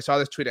 but I saw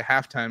this tweet at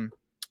halftime.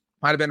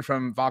 Might have been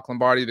from Vok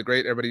Lombardi, the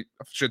great. Everybody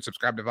should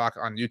subscribe to Vok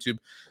on YouTube.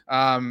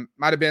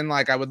 Might have been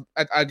like, it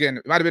might have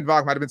been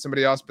Vok, might have been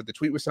somebody else, but the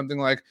tweet was something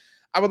like,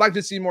 I would like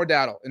to see more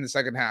Dowdle in the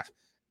second half.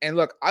 And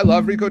look, I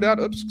love Rico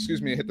Dowdle. Oops,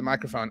 excuse me, I hit the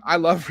microphone. I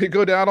love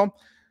Rico Dowdle.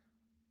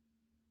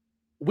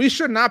 We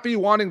should not be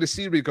wanting to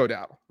see Rico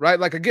Dowdle, right?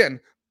 Like, again,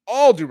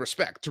 all due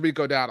respect to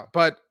Rico Dowdle,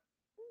 but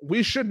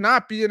we should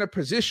not be in a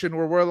position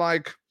where we're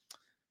like,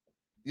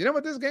 you know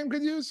what this game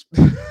could use?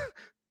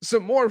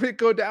 Some more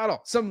Rico Dowdle,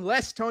 some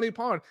less Tony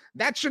Pollard.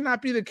 That should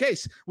not be the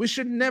case. We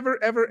should never,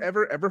 ever,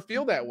 ever, ever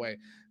feel that way.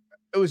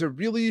 It was a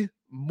really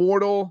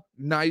mortal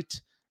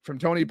night from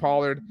Tony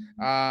Pollard,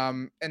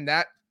 and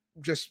that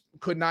just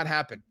could not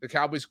happen. The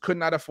Cowboys could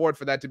not afford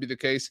for that to be the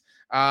case.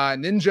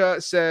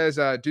 Ninja says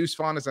Deuce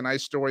Vaughn is a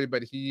nice story,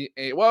 but he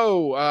ain't.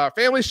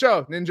 Family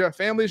show, Ninja,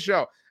 family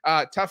show.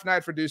 Tough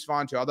night for Deuce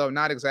Vaughn too, although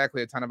not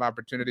exactly a ton of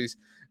opportunities.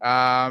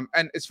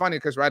 And it's funny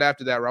because right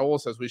after that, Raul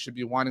says we should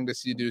be wanting to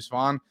see Deuce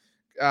Vaughn.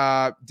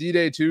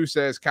 D-Day 2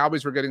 says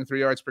Cowboys were getting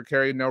 3 yards per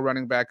carry. No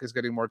running back is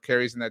getting more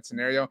carries in that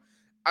scenario.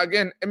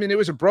 Again, I mean, it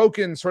was a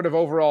broken sort of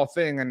overall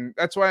thing. And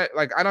that's why,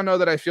 like, I don't know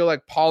that I feel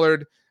like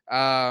Pollard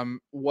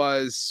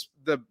was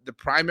the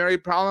primary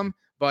problem,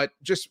 but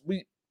just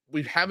we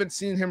haven't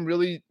seen him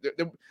really.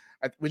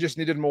 We just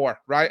needed more,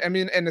 right? I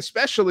mean, and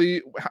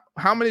especially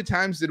how many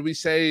times did we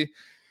say,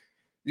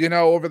 you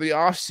know, over the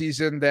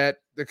offseason that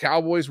the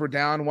Cowboys were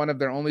down one of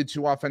their only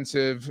 2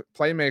 offensive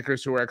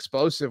playmakers who were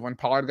explosive when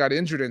Pollard got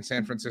injured in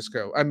San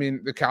Francisco. I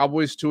mean, the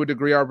Cowboys to a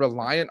degree are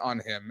reliant on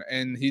him,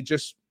 and he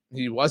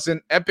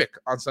wasn't epic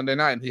on Sunday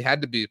night, and he had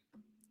to be.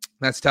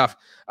 That's tough.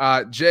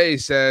 Jay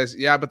says,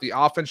 yeah, but the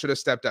offense should have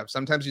stepped up.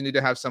 Sometimes you need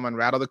to have someone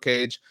rattle the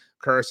cage.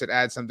 Curse, it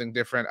adds something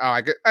different.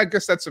 I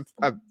guess that's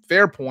a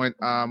fair point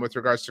with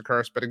regards to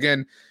Curse. But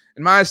again,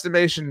 in my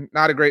estimation,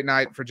 not a great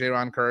night for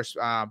J-Ron Curse.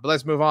 But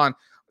let's move on.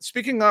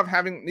 Speaking of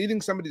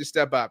needing somebody to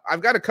step up,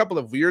 I've got a couple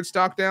of weird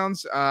stock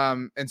downs.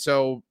 And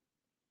so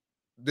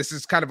this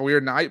is kind of a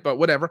weird night, but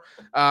whatever.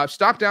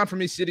 Stock down for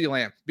me, CeeDee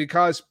Lamb,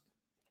 because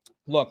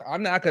look,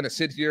 I'm not going to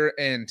sit here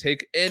and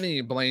take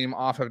any blame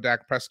off of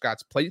Dak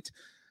Prescott's plate.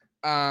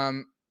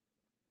 But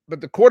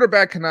the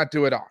quarterback cannot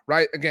do it all,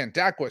 right? Again,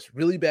 Dak was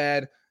really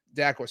bad.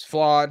 Dak was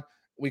flawed.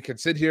 We can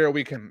sit here.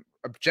 We can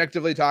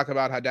objectively talk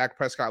about how Dak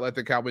Prescott let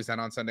the Cowboys down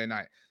on Sunday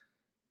night.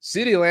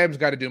 CeeDee Lamb's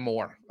got to do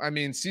more. I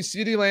mean,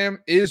 CeeDee Lamb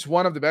is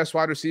one of the best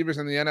wide receivers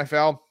in the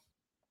NFL.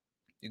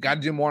 You got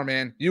to do more,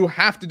 man. You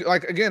have to do,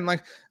 again,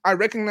 I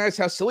recognize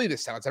how silly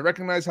this sounds. I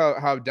recognize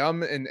how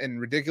dumb and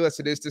ridiculous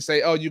it is to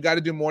say, oh, you got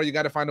to do more. You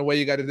got to find a way.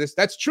 You got to do this.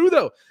 That's true,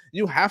 though.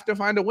 You have to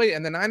find a way.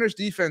 And the Niners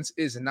defense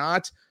is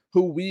not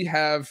who we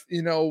have,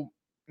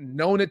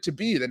 known it to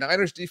be. The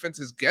Niners defense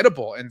is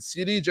gettable, and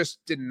CD just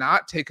did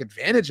not take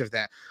advantage of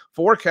that.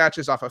 4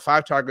 catches off of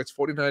 5 targets,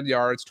 49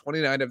 yards,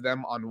 29 of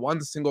them on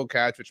one single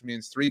catch, which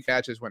means 3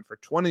 catches went for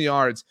 20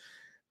 yards.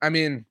 I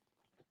mean,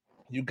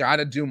 you got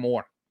to do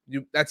more.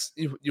 You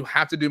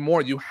have to do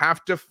more. You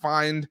have to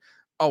find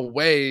a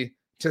way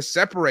to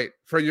separate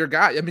for your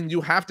guy. I mean, you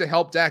have to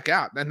help Dak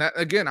out. And that,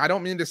 again, I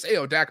don't mean to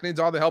say, Dak needs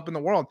all the help in the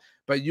world,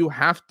 but you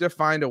have to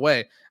find a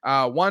way.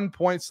 1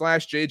 point /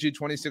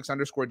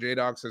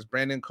 JG26_JDog says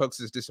Brandon Cooks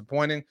is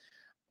disappointing.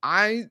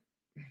 I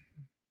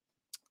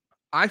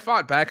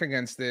fought back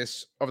against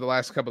this over the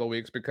last couple of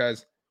weeks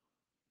because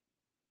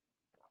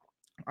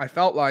I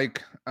felt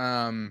like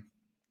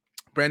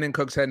Brandon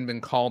Cooks hadn't been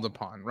called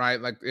upon,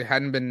 right? Like it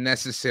hadn't been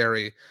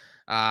necessary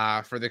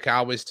for the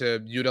Cowboys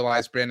to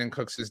utilize Brandon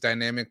Cooks'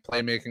 dynamic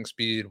playmaking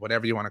speed,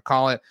 whatever you want to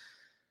call it.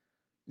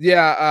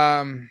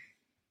 Yeah,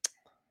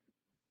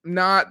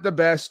 not the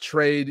best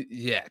trade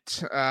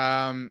yet.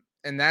 And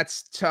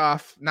that's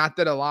tough. Not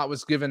that a lot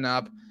was given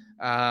up.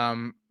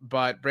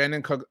 But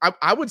Brandon Cooks,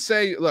 I would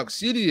say, look,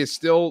 CD is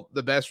still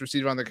the best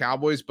receiver on the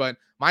Cowboys, but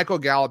Michael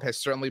Gallup has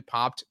certainly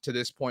popped to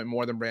this point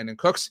more than Brandon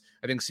Cooks.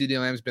 I think CD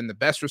Lamb's been the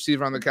best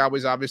receiver on the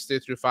Cowboys, obviously,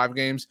 through 5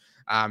 games.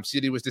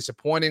 CD was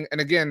disappointing.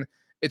 And again,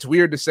 it's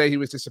weird to say he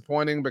was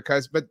disappointing but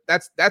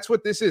that's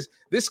what this is.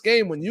 This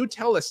game, when you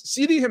tell us,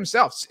 CD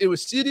himself, it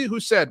was CD who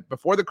said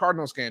before the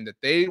Cardinals game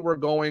that they were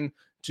going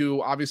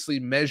to obviously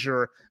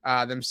measure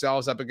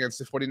themselves up against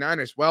the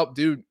 49ers. Well,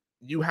 dude,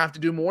 you have to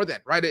do more then,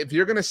 right? If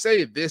you're going to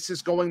say this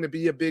is going to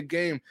be a big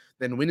game,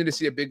 then we need to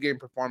see a big game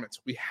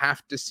performance. We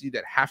have to see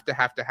that, have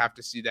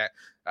to see that.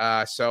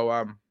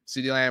 So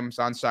CD Lamb's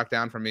on stock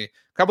down for me. A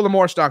couple of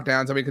more stock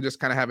downs, and we can just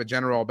kind of have a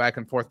general back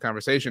and forth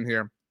conversation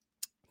here.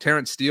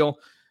 Terrence Steele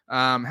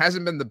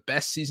hasn't been the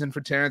best season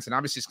for Terrence, and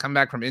obviously he's come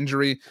back from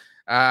injury.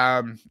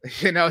 So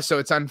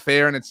it's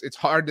unfair, and it's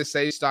hard to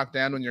say stock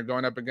down when you're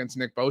going up against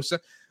Nick Bosa.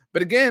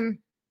 But again,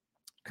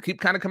 I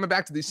keep kind of coming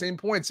back to these same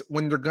points.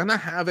 When you're going to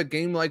have a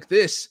game like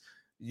this,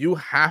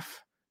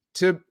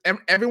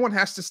 everyone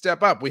has to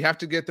step up. We have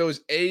to get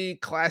those A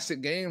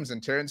classic games,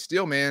 and Terrence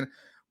Steele, man,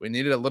 we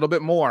needed a little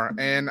bit more.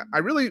 And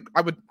I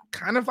would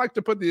kind of like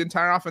to put the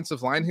entire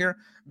offensive line here,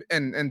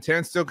 and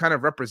Terrence Steele kind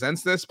of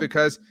represents this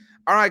because,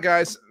 all right,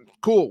 guys,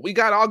 cool. We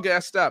got all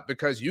gassed up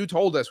because you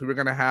told us we were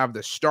going to have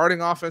the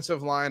starting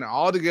offensive line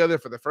all together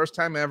for the first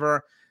time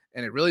ever.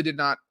 And it really did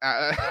not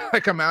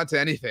amount to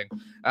anything.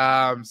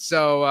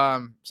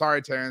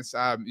 Sorry, Terrence.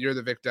 You're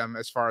the victim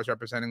as far as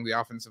representing the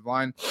offensive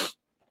line.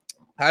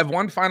 I have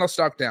one final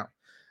stock down,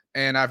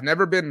 and I've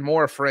never been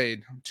more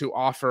afraid to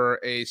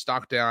offer a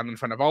stock down in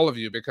front of all of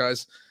you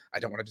because I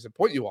don't want to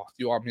disappoint you all.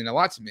 You all mean a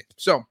lot to me.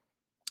 So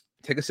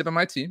take a sip of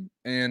my tea,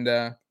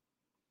 and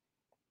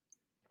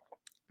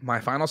my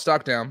final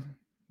stock down,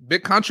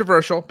 bit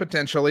controversial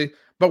potentially,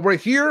 but we're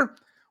here.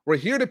 We're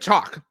here to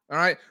talk. All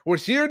right. We're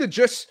here to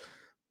just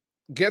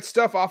get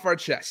stuff off our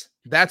chest.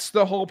 That's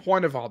the whole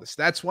point of all this.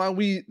 That's why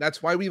we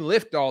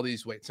lift all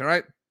these weights. All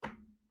right.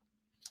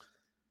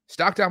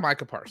 Stock down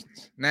Micah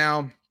Parsons.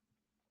 Now,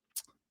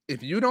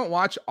 if you don't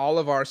watch all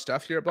of our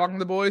stuff here at Blogging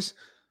the Boys,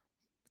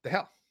 the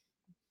hell,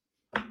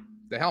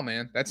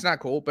 man, that's not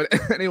cool. But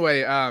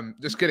anyway,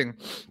 just kidding.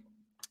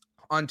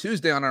 On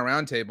Tuesday on our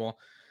roundtable,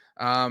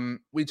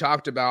 we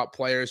talked about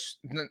players.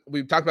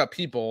 We talked about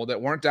people that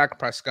weren't Dak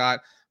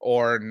Prescott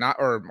or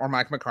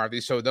Mike McCarthy.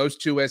 So those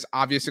two as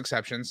obvious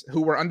exceptions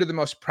who were under the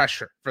most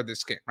pressure for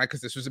this game, right?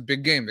 Because this was a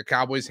big game. The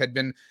Cowboys had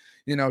been,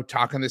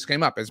 talking this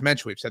game up. As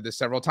mentioned, we've said this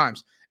several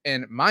times.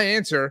 And my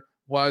answer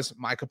was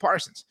Micah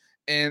Parsons.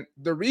 And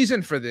the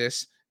reason for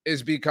this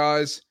is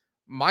because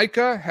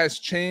Micah has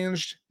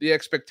changed the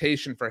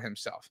expectation for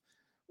himself.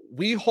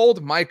 We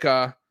hold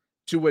Micah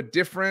to a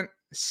different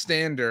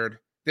standard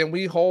than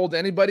we hold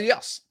anybody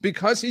else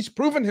because he's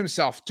proven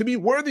himself to be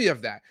worthy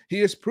of that. He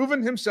has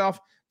proven himself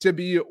to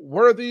be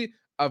worthy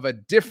of a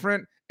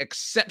different,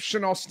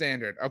 exceptional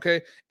standard,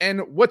 okay?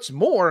 And what's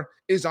more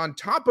is on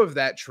top of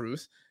that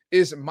truth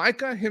is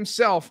Micah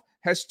himself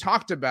has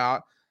talked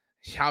about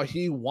how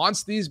he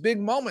wants these big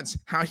moments,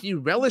 how he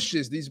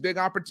relishes these big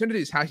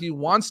opportunities, how he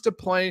wants to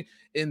play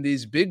in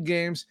these big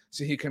games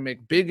so he can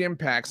make big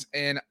impacts.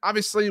 And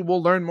obviously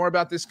we'll learn more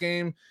about this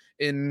game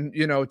in,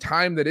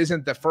 time that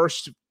isn't the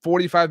first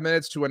 45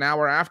 minutes to an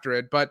hour after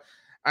it. But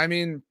I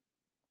mean,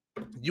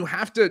 you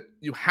have to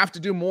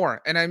do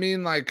more. And I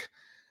mean,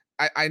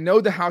 I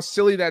know how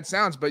silly that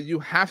sounds, but you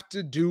have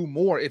to do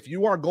more. If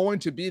you are going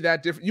to be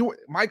that different,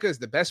 Micah is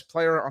the best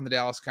player on the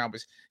Dallas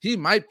Cowboys. He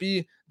might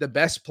be the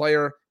best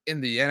player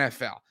in the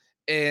NFL.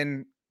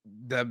 And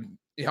the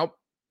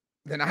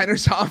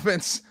Niners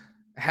offense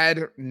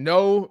had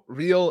no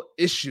real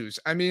issues.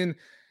 I mean,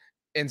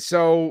 and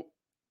so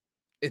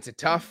it's a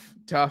tough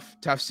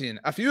scene.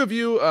 A few of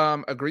you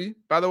agree,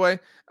 by the way.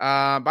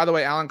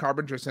 Alan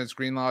Carpenter says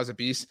Greenlaw is a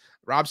beast.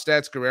 Rob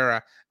Stats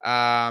Guerrera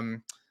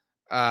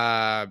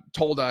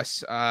told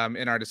us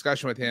in our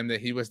discussion with him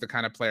that he was the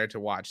kind of player to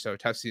watch. So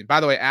tough scene. By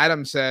the way,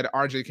 Adam said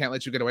RJ can't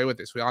let you get away with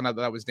this. We all know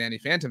that was Danny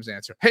Phantom's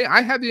answer. Hey,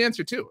 I had the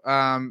answer too.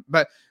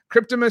 But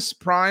Cryptimus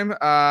Prime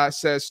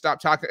says stop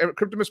talking.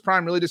 Cryptimus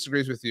Prime really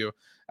disagrees with you,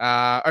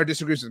 or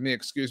disagrees with me.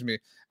 Excuse me.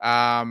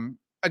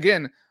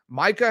 Again,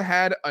 Micah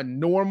had a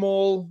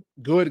normal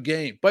good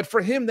game, but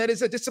for him, that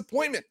is a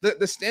disappointment.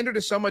 The standard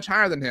is so much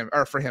higher than him,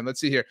 or for him. Let's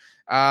see here.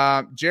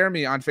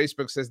 Jeremy on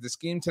Facebook says the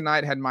scheme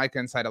tonight had Micah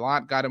inside a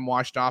lot, got him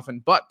washed off,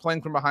 but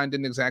playing from behind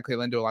didn't exactly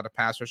lend to a lot of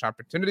pass rush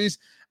opportunities.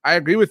 I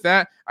agree with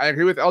that. I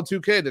agree with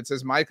L2K that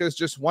says Micah is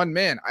just one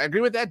man. I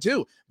agree with that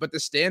too, but the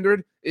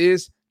standard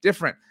is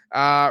different.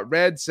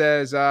 Red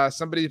says,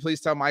 somebody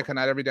please tell Micah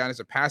not every down is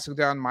a passing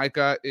down.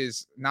 Micah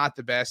is not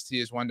the best.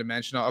 He is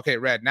one-dimensional. Okay,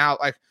 Red, now,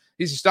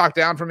 he's a stock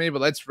down for me,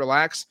 but let's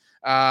relax.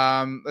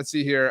 Let's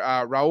see here.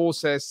 Raul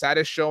says,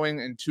 saddest showing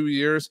in 2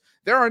 years.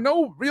 There are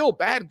no real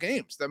bad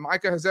games that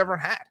Micah has ever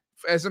had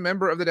as a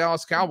member of the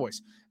Dallas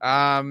Cowboys.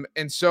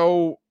 And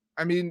so,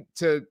 I mean,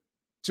 to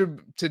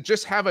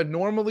just have a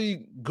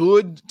normally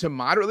good to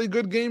moderately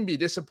good game be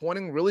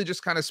disappointing really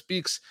just kind of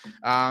speaks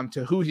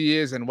to who he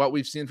is and what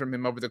we've seen from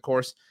him over the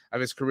course of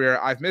his career.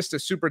 I've missed a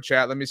super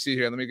chat. Let me see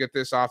here. Let me get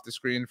this off the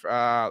screen.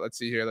 Let's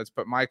see here. Let's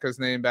put Micah's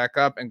name back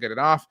up and get it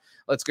off.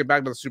 Let's get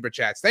back to the super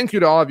chats. Thank you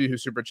to all of you who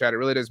super chat. It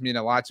really does mean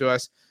a lot to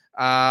us.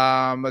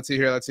 Let's see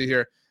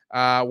here.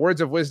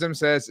 Words of Wisdom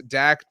says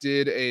Dak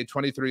did a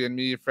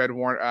 23andMe. Fred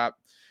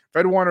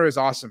Warner is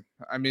awesome.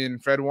 I mean,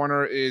 Fred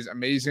Warner is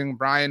amazing.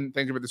 Brian,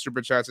 thank you for the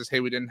super chat. Says, hey,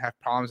 we didn't have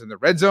problems in the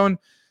red zone.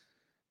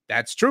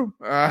 That's true.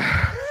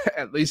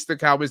 At least the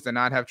Cowboys did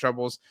not have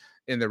troubles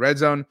in the red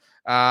zone.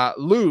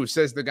 Lou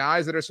says the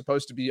guys that are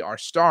supposed to be our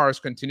stars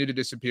continue to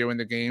disappear when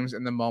the games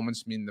and the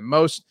moments mean the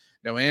most.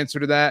 No answer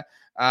to that.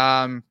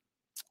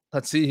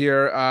 Let's see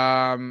here.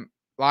 A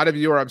lot of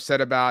you are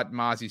upset about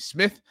Mozzie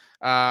Smith.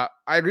 I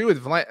agree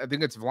with I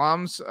think it's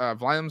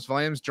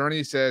Vlam's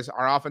journey says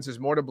our offense is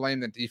more to blame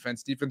than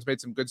defense. Defense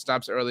made some good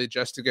stops early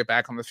just to get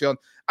back on the field.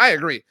 I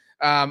agree.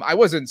 I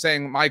wasn't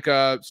saying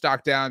Micah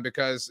stock down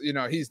because,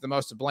 he's the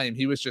most to blame.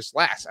 He was just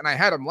last. And I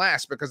had him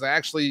last because I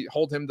actually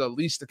hold him the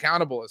least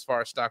accountable as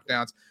far as stock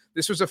downs.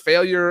 This was a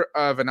failure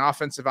of an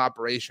offensive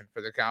operation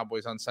for the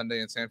Cowboys on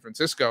Sunday in San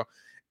Francisco.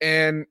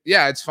 And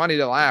yeah, it's funny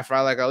to laugh,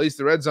 right? At least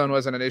the red zone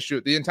wasn't an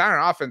issue. The entire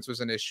offense was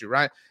an issue,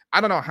 right?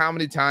 I don't know how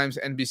many times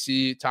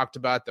NBC talked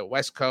about the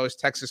West Coast,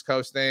 Texas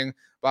Coast thing,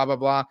 blah, blah,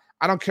 blah.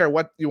 I don't care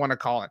what you want to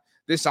call it.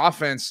 This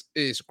offense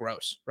is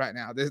gross right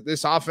now.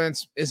 This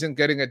offense isn't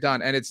getting it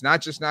done. And it's not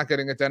just not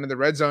getting it done in the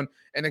red zone.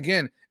 And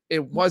again,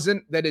 it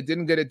wasn't that it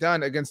didn't get it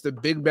done against the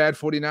big, bad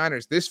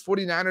 49ers. This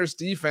 49ers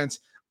defense,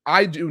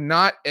 I do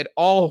not at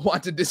all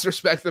want to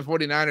disrespect the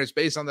 49ers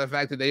based on the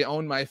fact that they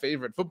own my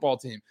favorite football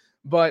team.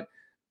 But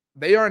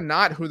they are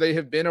not who they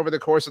have been over the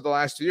course of the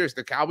last 2 years.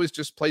 The Cowboys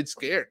just played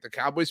scared. The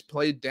Cowboys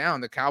played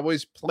down. The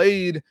Cowboys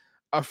played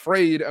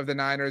afraid of the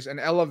Niners and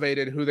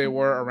elevated who they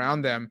were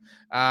around them.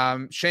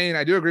 Shane,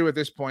 I do agree with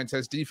this point.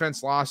 Says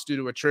defense lost due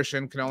to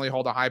attrition, can only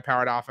hold a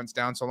high-powered offense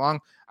down so long.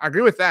 I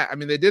agree with that. I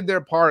mean, they did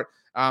their part.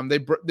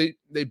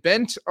 They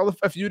bent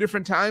a few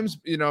different times,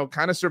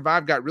 kind of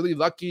survived, got really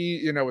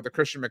lucky, with the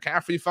Christian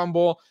McCaffrey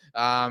fumble.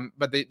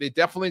 But they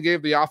definitely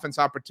gave the offense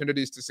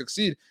opportunities to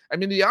succeed. I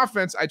mean, the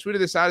offense, I tweeted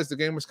this out as the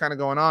game was kind of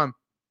going on.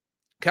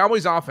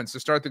 Cowboys offense to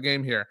start the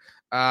game here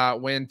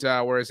went,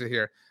 where is it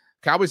here?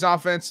 Cowboys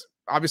offense,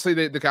 obviously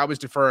the Cowboys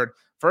deferred.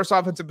 First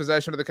offensive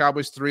possession of the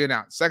Cowboys, 3 and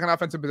out. Second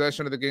offensive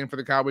possession of the game for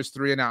the Cowboys,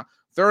 3 and out.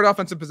 Third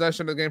offensive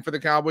possession of the game for the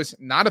Cowboys,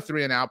 not a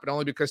 3 and out, but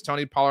only because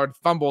Tony Pollard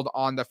fumbled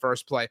on the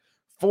first play.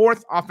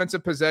 Fourth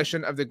offensive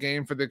possession of the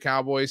game for the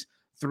Cowboys,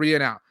 3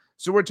 and out.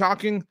 So we're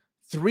talking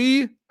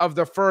 3 of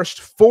the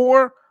first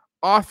 4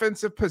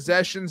 offensive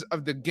possessions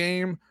of the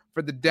game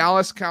for the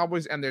Dallas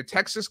Cowboys and their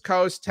Texas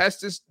Coast,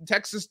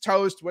 Texas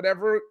Toast,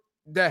 whatever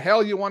the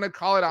hell you want to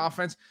call it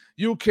offense.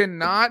 You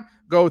cannot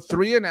go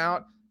 3 and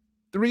out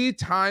 3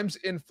 times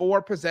in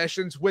 4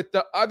 possessions, with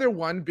the other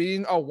one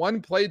being a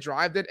one-play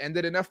drive that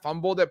ended in a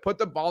fumble that put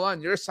the ball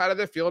on your side of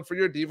the field for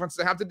your defense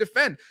to have to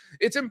defend.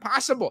 It's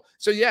impossible.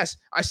 So yes,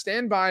 I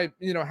stand by,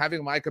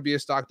 having Micah be a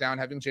stock down,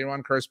 having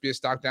Jaron Kearse be a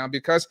stock down,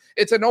 because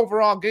it's an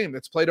overall game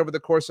that's played over the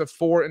course of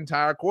 4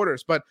 entire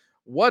quarters. But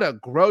what a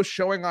gross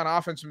showing on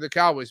offense from the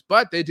Cowboys.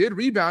 But they did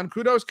rebound.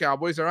 Kudos,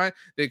 Cowboys. All right.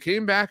 They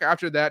came back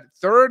after that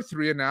third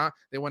 3 and out.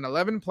 They went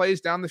 11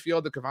 plays down the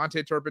field. The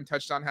Kevontae Turpin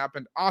touchdown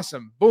happened.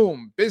 Awesome.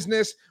 Boom.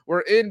 Business.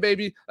 We're in,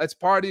 baby. Let's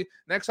party.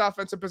 Next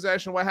offensive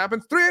possession. What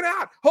happens? 3 and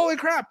out. Holy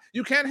crap.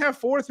 You can't have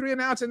 4 3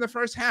 and outs in the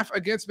first half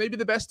against maybe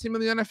the best team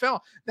in the NFL.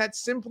 That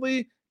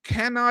simply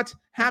cannot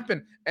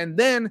happen. And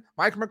then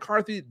Mike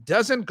McCarthy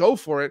doesn't go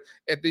for it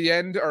at the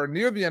end or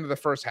near the end of the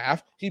first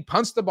half. He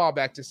punts the ball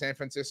back to San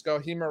Francisco.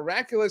 He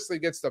miraculously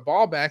gets the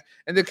ball back,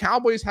 and the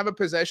Cowboys have a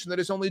possession that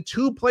is only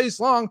 2 plays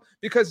long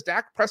because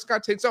Dak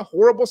Prescott takes a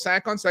horrible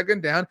sack on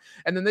second down,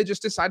 and then they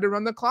just decide to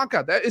run the clock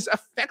out. That is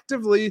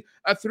effectively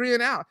a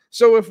 3-and-out.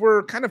 So if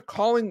we're kind of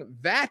calling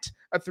that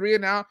a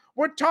 3-and-out,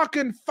 we're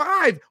talking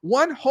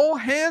 1 whole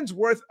hand's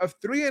worth of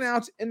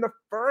 3-and-outs in the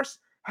first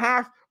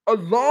half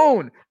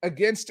alone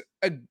against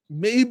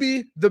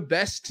maybe the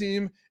best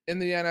team in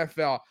the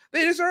NFL.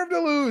 They deserve to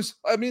lose.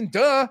 I mean,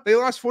 duh, they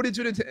lost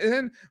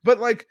 42-10, but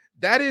like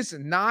that is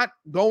not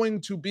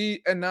going to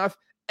be enough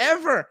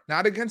ever.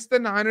 Not against the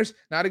Niners,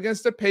 not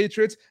against the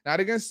Patriots, not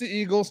against the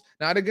Eagles,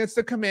 not against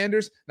the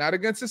Commanders, not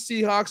against the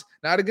Seahawks,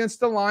 not against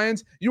the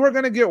Lions. You are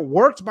going to get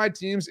worked by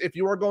teams if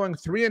you are going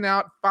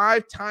 3-and-out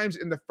 5 times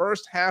in the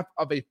first half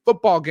of a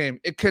football game.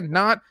 It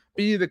cannot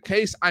be the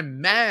case.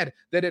 I'm mad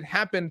that it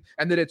happened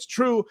and that it's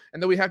true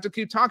and that we have to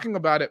keep talking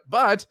about it.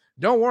 But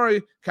don't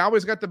worry,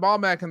 Cowboys got the ball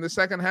back in the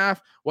second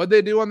half. What'd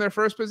they do on their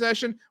first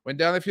possession? Went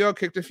down the field,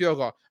 kicked a field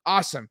goal.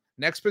 Awesome.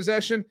 Next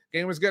possession,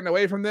 game was getting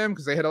away from them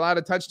because they hit a lot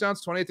of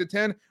touchdowns,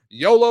 28-10.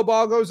 YOLO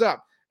ball goes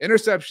up.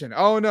 Interception.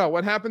 Oh no,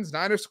 what happens?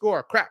 Niners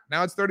score. Crap.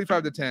 Now it's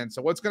 35-10.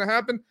 So what's going to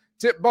happen?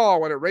 Tip ball.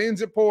 When it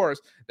rains, it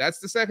pours. That's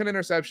the second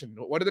interception.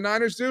 What do the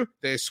Niners do?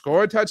 They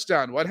score a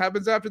touchdown. What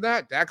happens after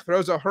that? Dak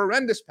throws a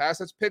horrendous pass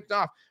that's picked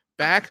off.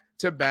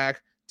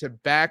 Back-to-back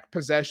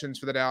possessions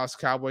for the Dallas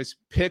Cowboys,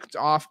 picked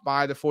off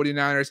by the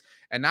 49ers.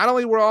 And not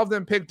only were all of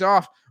them picked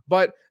off,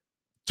 but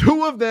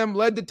 2 of them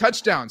led to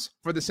touchdowns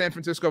for the San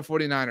Francisco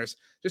 49ers.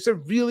 Just a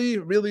really,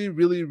 really,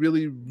 really,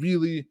 really,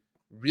 really,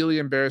 really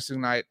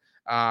embarrassing night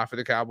for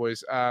the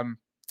Cowboys.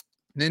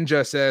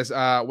 Ninja says,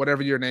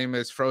 whatever your name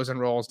is, frozen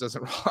rolls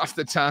doesn't roll off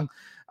the tongue.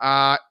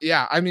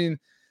 Yeah, I mean,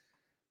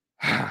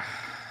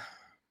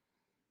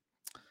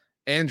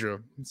 Andrew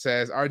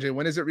says, RJ,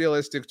 when is it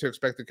realistic to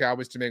expect the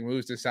Cowboys to make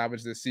moves to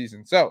salvage this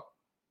season? So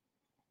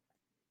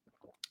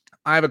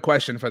I have a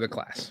question for the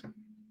class.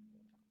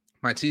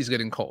 My tea's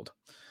getting cold.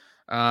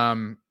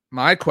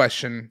 My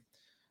question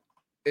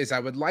is, I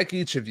would like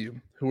each of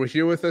you who are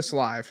here with us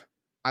live,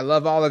 I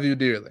love all of you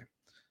dearly.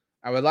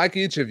 I would like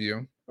each of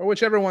you, or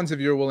whichever ones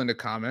of you are willing to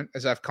comment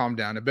as I've calmed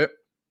down a bit,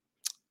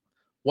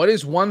 what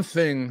is one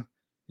thing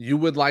you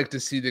would like to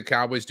see the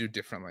Cowboys do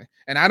differently?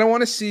 And I don't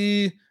want to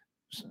see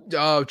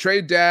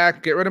trade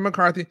Dak, get rid of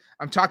McCarthy.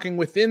 I'm talking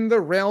within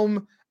the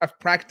realm of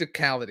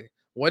practicality.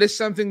 What is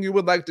something you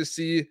would like to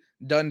see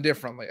done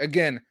differently?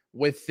 Again,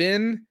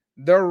 within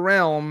the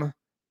realm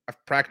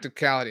of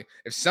practicality.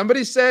 If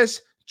somebody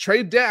says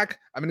trade Dak,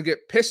 I'm going to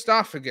get pissed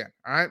off again.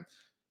 All right.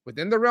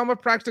 Within the realm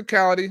of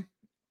practicality,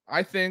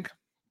 I think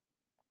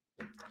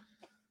you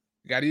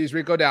got to use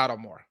Rico Dowdle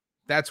more.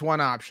 That's one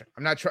option.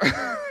 I'm not trying.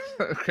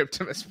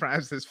 Cryptimus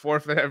Prime says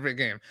forfeit every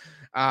game.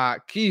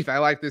 Keith, I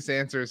like this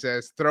answer,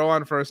 says throw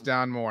on first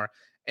down more.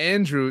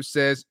 Andrew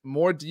says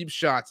more deep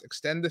shots,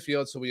 extend the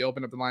field so we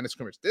open up the line of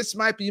scrimmage. This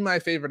might be my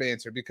favorite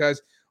answer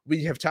because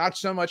we have talked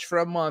so much for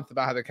a month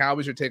about how the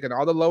Cowboys are taking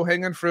all the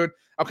low-hanging fruit.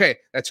 Okay,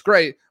 that's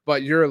great,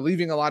 but you're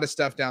leaving a lot of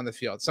stuff down the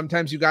field.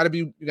 Sometimes you got to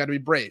be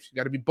brave. You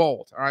got to be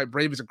bold. All right,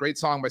 Brave is a great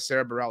song by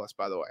Sarah Bareilles,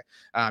 by the way.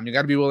 You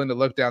got to be willing to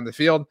look down the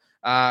field.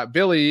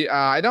 Billy,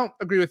 I don't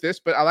agree with this,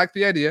 but I like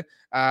the idea.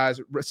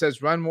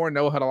 Says run more,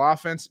 no huddle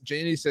offense.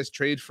 Janie says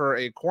trade for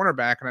a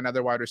cornerback and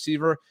another wide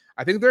receiver.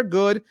 I think they're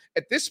good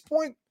at this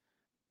point.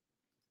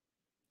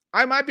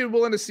 I might be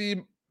willing to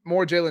see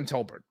more Jalen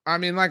Tolbert. I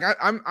mean, like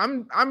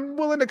I'm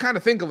willing to kind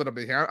of think a little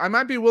bit here. I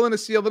might be willing to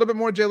see a little bit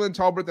more Jalen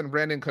Tolbert than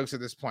Brandon Cooks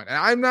at this point. And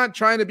I'm not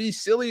trying to be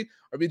silly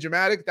or be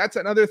dramatic. That's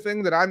another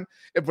thing that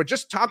if we're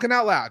just talking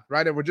out loud,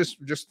 right? And we're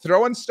just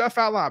throwing stuff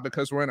out loud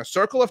because we're in a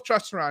circle of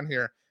trust around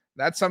here.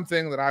 That's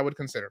something that I would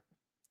consider.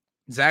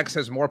 Zach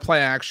says more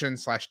play action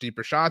 /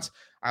 deeper shots.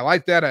 I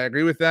like that. I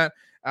agree with that.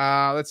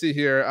 Let's see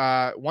here.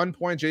 1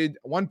 point /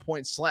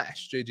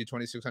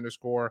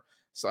 JG26_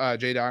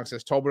 J-Dog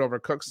says Tolbert over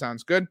Cook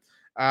sounds good.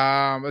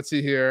 Let's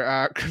see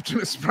here.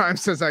 Cryptimus Prime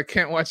says I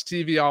can't watch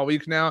TV all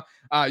week now.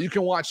 You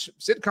can watch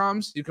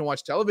sitcoms. You can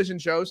watch television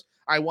shows.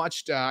 I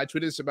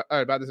tweeted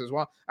about this as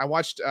well. I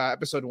watched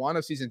episode 1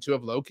 of season 2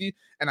 of Loki,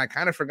 and I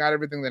kind of forgot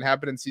everything that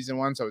happened in season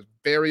 1, so I was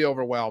very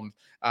overwhelmed.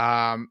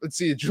 Let's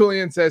see.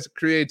 Julian says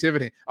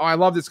creativity. Oh, I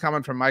love this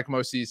comment from Mike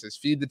Mosi. Says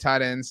feed the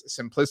tight ends,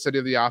 simplicity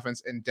of the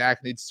offense, and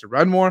Dak needs to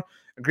run more.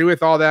 Agree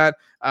with all that.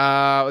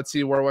 Let's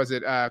see. Where was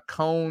it?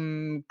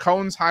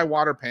 Cone's High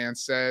Water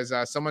Pants says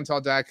someone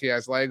tell Dak he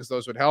has legs.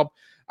 Those would help.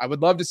 I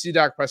would love to see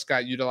Dak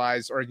Prescott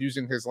utilize or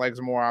using his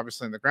legs more,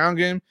 obviously, in the ground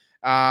game.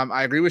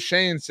 I agree with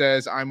Shane,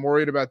 says, I'm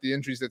worried about the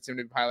injuries that seem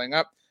to be piling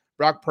up.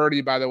 Brock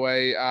Purdy, by the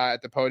way,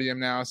 at the podium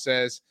now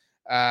says,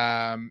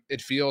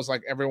 it feels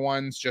like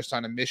everyone's just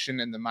on a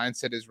mission and the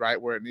mindset is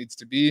right where it needs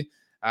to be.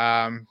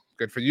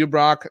 Good for you,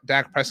 Brock.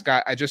 Dak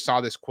Prescott, I just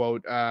saw this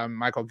quote.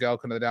 Michael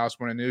Gelkin of the Dallas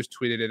Morning News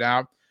tweeted it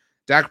out.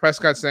 Dak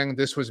Prescott saying,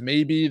 this was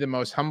maybe the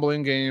most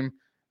humbling game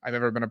I've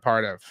ever been a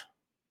part of.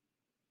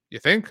 You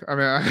think? I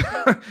mean,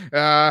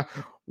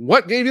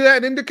 what gave you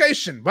that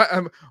indication?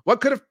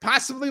 What could have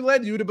possibly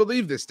led you to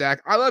believe this,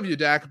 Dak? I love you,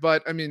 Dak,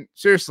 but I mean,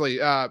 seriously,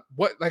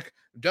 what, like,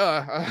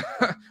 duh.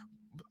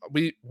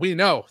 We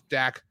know,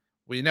 Dak.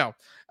 We know.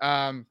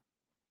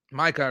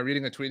 Micah,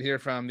 reading a tweet here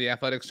from the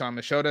Athletics, John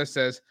Machota,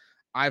 says,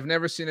 I've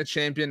never seen a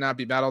champion not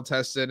be battle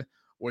tested.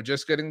 We're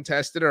just getting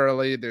tested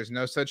early. There's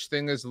no such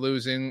thing as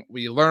losing.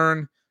 We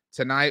learn.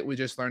 Tonight, we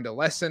just learned a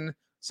lesson.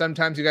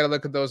 Sometimes you got to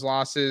look at these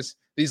losses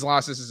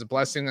as a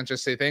blessing and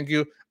just say thank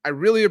you. I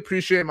really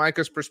appreciate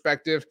Micah's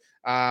perspective.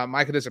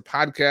 Micah does a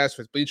podcast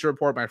with Bleacher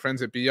Report, my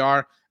friends at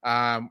BR,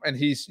 and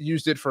he's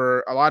used it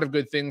for a lot of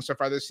good things so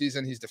far this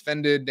season. He's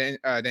defended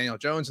Daniel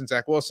Jones and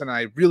Zach Wilson.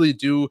 I really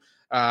do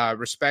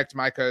respect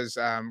Micah's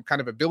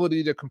kind of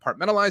ability to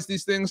compartmentalize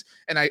these things,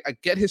 and I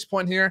get his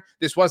point here.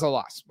 This was a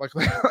loss. Like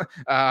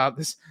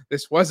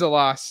this was a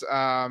loss.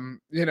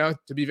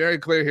 To be very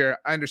clear here,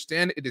 I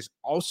understand it is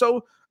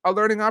also a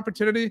learning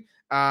opportunity,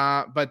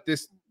 but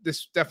this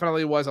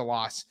definitely was a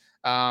loss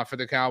for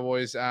the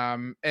Cowboys.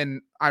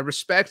 And I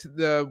respect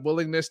the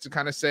willingness to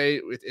kind of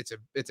say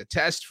it's a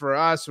test for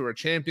us who are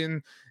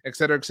champion, et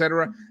cetera, et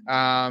cetera.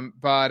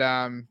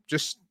 But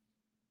just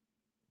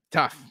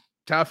tough.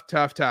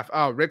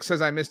 Oh, Rick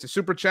says I missed a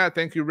super chat.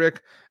 Thank you,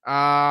 Rick.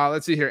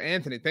 Let's see here.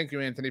 Anthony. Thank you,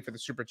 Anthony, for the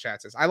super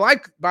chats. I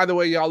like, by the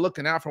way, y'all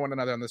looking out for one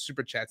another on the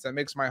super chats. That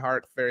makes my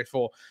heart very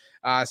full.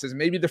 Says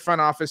maybe the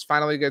front office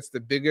finally gets the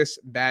biggest,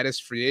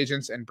 baddest free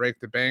agents and break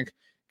the bank.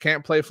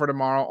 Can't play for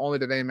tomorrow. Only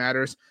today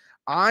matters.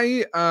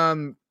 I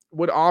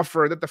would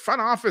offer that the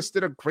front office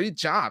did a great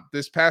job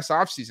this past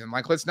offseason.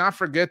 Like, let's not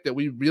forget that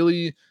we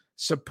really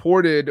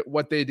supported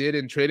what they did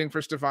in trading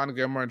for Stephon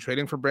Gilmore and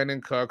trading for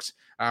Brandon Cooks,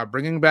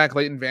 bringing back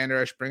Leighton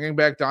Vander Esch, bringing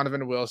back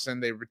Donovan Wilson.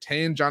 They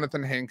retained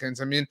Jonathan Hankins.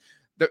 I mean,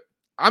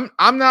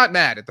 I'm not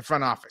mad at the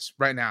front office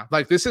right now.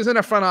 Like, this isn't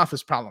a front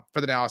office problem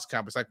for the Dallas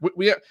Cowboys. Like,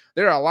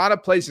 there are a lot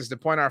of places to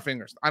point our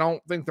fingers. I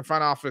don't think the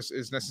front office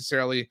is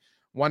necessarily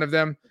one of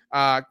them.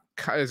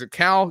 Is it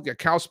Cal? Yeah,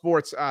 Cal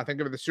Sports. Thank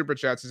you for the super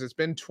chat. Says it's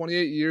been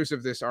 28 years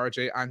of this,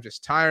 RJ. I'm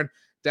just tired.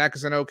 Dak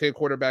is an okay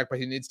quarterback, but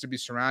he needs to be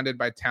surrounded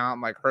by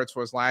talent like Hurts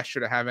was last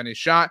year to have any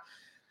shot.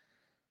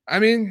 I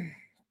mean,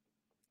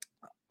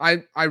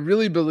 I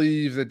really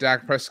believe that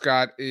Dak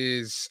Prescott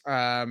is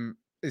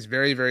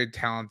very, very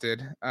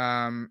talented.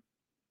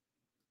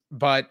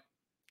 But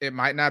it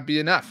might not be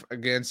enough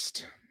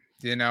against,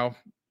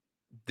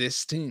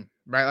 this team,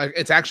 right? Like,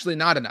 it's actually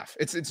not enough.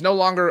 It's no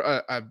longer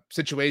a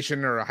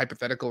situation or a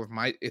hypothetical of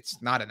might.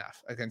 It's not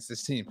enough against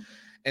this team.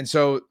 And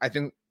so I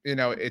think,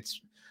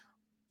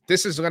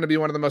 this is going to be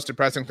one of the most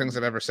depressing things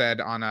I've ever said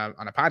on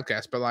a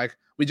podcast, but like,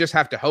 we just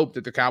have to hope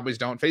that the Cowboys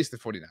don't face the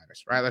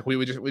 49ers, right? Like,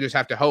 we just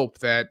have to hope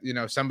that,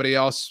 somebody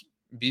else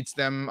beats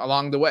them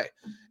along the way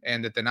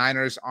and that the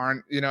Niners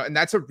aren't, and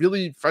that's a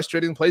really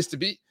frustrating place to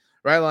be,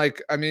 right?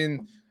 Like, I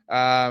mean,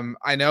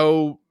 I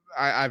know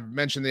I've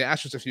mentioned the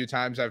Astros a few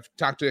times. I've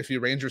talked to a few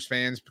Rangers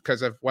fans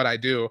because of what I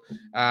do.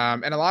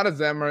 And a lot of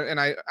them are, and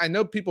I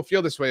know people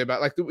feel this way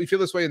about, like, we feel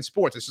this way in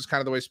sports. It's just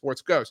kind of the way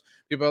sports goes.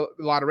 A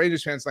lot of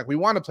Rangers fans, like, we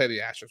want to play the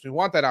Astros. We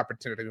want that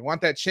opportunity. We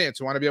want that chance.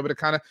 We want to be able to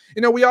kind of,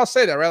 we all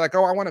say that, right? Like,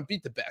 oh, I want to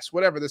beat the best,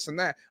 whatever, this and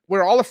that.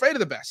 We're all afraid of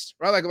the best,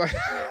 right?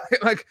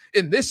 Like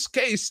in this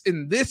case,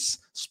 in this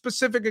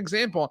specific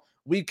example,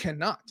 we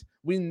cannot.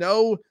 We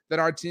know that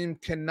our team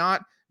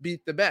cannot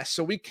beat the best.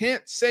 So we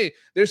can't say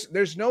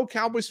there's no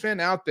Cowboys fan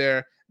out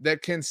there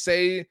that can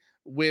say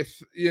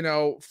with,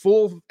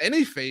 full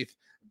any faith,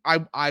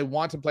 I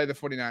want to play the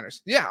 49ers.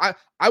 Yeah,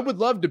 I would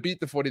love to beat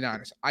the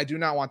 49ers. I do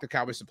not want the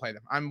Cowboys to play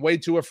them. I'm way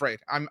too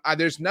afraid.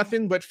 There's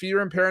nothing but fear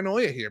and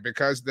paranoia here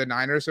because the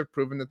Niners have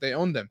proven that they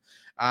own them.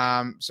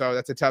 So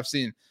that's a tough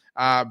scene.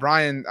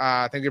 Brian,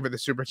 thank you for the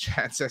super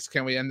chat. Says,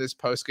 can we end this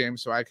post game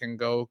so I can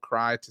go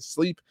cry to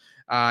sleep?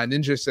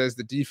 Ninja says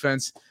the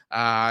defense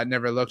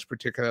never looks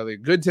particularly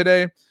good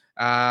today.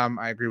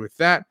 I agree with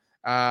that.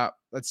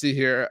 Let's see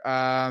here.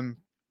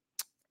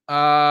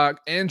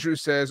 Andrew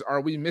says,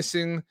 are we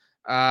missing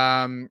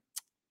Kellen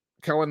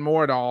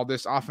Moore at all?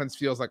 This offense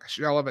feels like a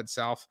shell of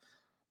itself.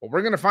 Well,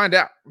 we're going to find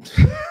out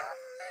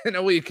in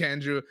a week,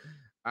 Andrew.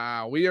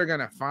 We are going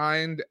to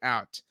find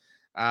out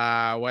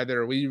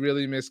whether we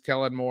really miss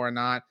Kellen Moore or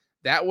not.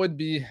 That would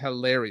be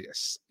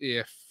hilarious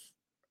if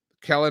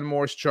Kellen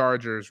Moore's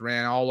Chargers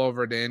ran all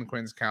over Dan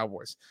Quinn's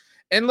Cowboys.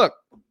 And look,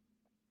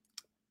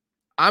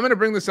 I'm going to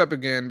bring this up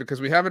again because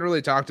we haven't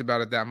really talked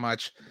about it that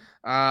much.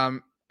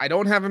 I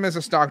don't have him as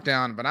a stock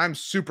down, but I'm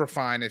super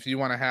fine if you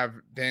want to have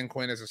Dan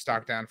Quinn as a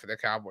stock down for the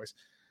Cowboys.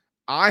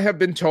 I have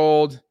been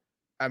told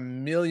a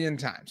million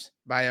times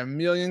by a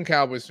million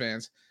Cowboys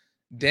fans,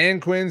 Dan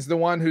Quinn's the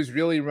one who's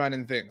really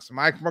running things.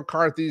 Mike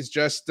McCarthy's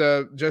just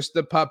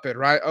the puppet,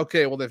 right?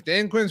 Okay, well, if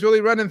Dan Quinn's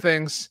really running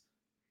things,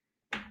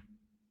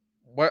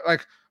 what,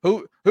 like,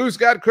 who's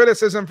got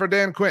criticism for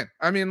Dan Quinn?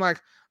 I mean, like,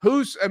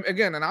 who's,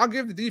 again, and I'll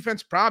give the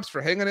defense props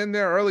for hanging in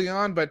there early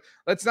on, but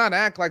let's not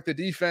act like the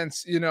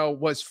defense,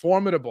 was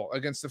formidable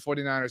against the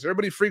 49ers.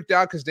 Everybody freaked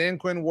out because Dan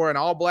Quinn wore an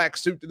all-black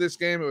suit to this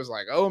game. It was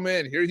like, oh,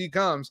 man, here he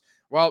comes.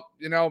 Well,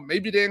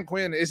 maybe Dan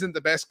Quinn isn't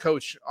the best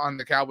coach on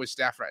the Cowboys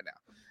staff right now.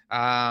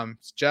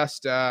 It's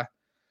just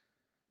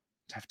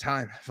Tough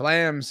time.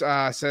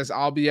 Vlams says,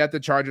 I'll be at the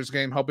Chargers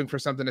game hoping for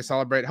something to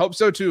celebrate. Hope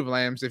so too,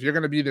 Vlams. If you're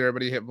going to be there,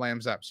 everybody hit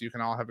Vlams up so you can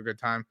all have a good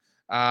time.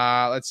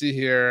 Let's see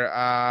here.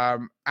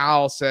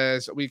 Al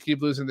says, we keep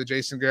losing to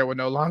Jason Garrett will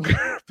no longer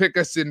pick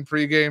us in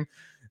pregame.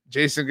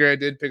 Jason Garrett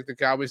did pick the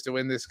Cowboys to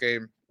win this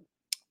game.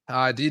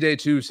 D-Day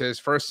 2 says,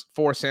 first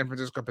 4 San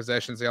Francisco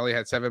possessions, they only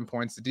had 7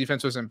 points. The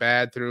defense wasn't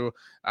bad through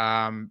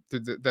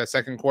the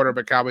second quarter,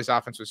 but Cowboys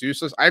offense was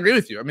useless. I agree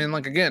with you. I mean,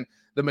 like, again,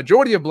 the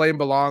majority of blame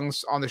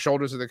belongs on the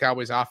shoulders of the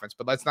Cowboys offense,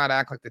 but let's not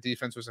act like the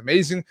defense was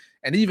amazing.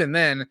 And even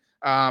then,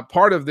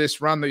 part of this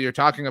run that you're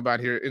talking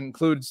about here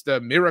includes the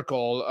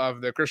miracle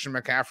of the Christian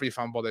McCaffrey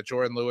fumble that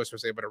Jordan Lewis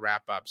was able to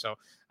wrap up. So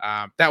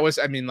that was,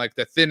 I mean, like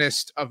the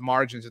thinnest of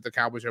margins that the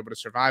Cowboys were able to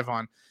survive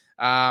on.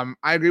 I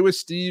agree with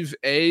Steve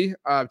A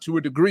to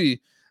a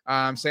degree,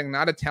 saying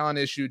not a talent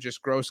issue,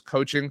 just gross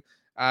coaching.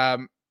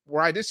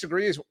 Where I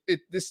disagree is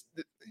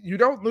you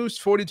don't lose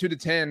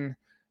 42-10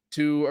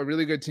 to a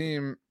really good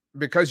team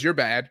because you're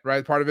bad,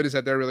 right? Part of it is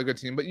that they're a really good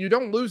team, but you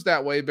don't lose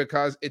that way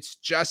because it's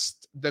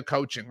just the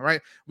coaching,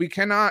 right? We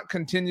cannot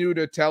continue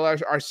to tell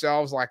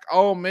ourselves like,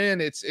 oh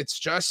man, it's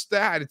just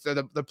that. It's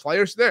the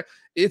players there.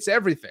 It's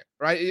everything,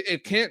 right?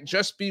 It can't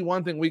just be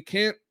one thing. We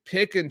can't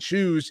pick and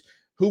choose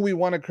who we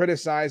want to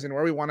criticize and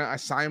where we want to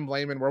assign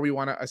blame and where we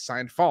want to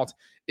assign fault.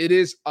 It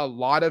is a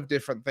lot of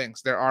different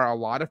things. There are a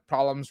lot of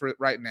problems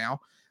right now,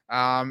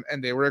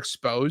 and they were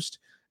exposed.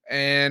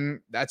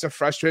 And that's a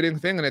frustrating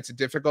thing, and it's a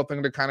difficult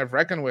thing to kind of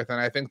reckon with. And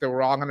I think that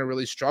we're all going to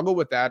really struggle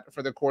with that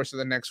for the course of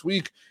the next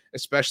week,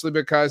 especially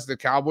because the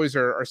Cowboys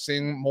are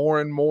seeing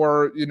more and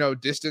more,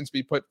 distance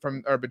be put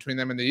from or between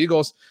them and the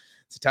Eagles.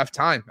 It's a tough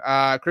time.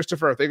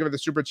 Christopher, thank you for the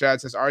super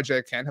chat. Says, RJ,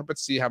 I can't help but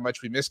see how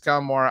much we miss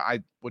Kellen Moore. I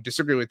would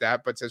disagree with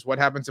that, but says, what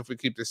happens if we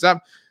keep this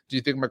up? Do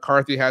you think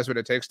McCarthy has what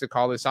it takes to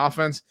call this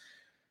offense?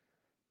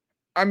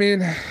 I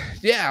mean,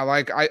 yeah,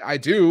 like I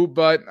do,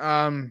 but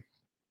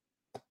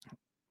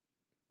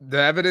the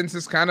evidence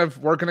is kind of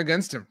working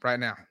against him right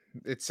now.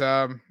 It's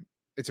a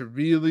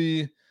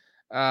really,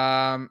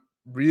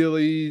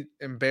 really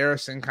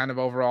embarrassing kind of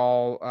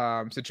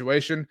overall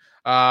situation.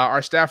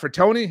 Our staffer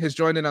Tony has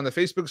joined in on the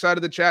Facebook side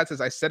of the chat.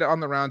 Says, I said it on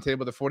the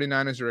roundtable, the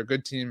 49ers are a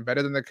good team,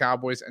 better than the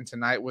Cowboys, and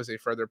tonight was a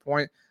further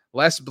point.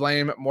 Less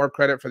blame, more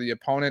credit for the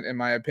opponent, in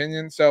my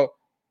opinion. So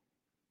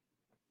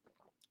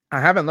I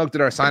haven't looked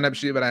at our sign-up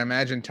sheet, but I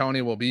imagine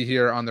Tony will be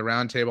here on the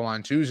roundtable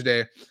on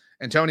Tuesday.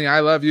 And Tony, I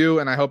love you,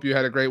 and I hope you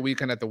had a great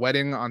weekend at the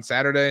wedding on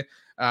Saturday.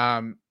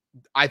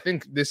 I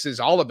think this is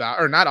all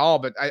about, or not all,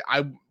 but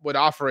I would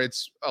offer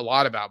it's a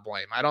lot about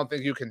blame. I don't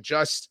think you can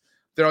just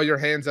throw your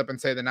hands up and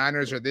say the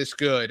Niners are this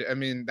good. I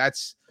mean,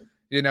 that's,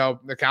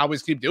 the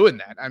Cowboys keep doing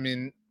that. I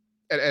mean,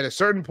 at a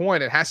certain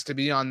point, it has to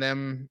be on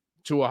them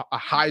to a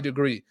high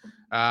degree.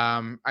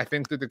 I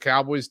think that the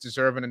Cowboys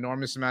deserve an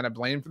enormous amount of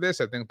blame for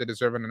this. I think they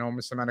deserve an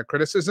enormous amount of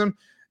criticism.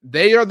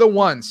 They are the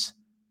ones.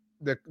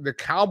 The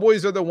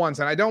Cowboys are the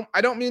ones, and I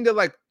don't mean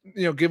to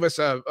give us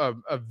a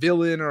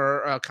villain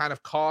or a kind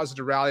of cause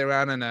to rally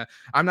around, and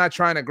I'm not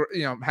trying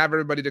to have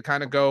everybody to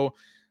kind of go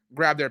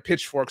grab their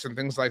pitchforks and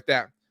things like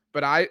that.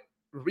 But I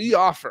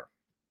reoffer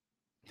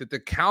that the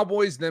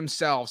Cowboys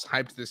themselves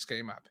hyped this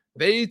game up.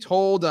 They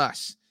told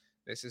us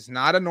this is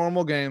not a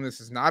normal game. This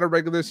is not a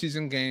regular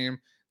season game.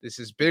 This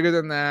is bigger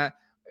than that,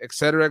 et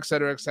cetera, et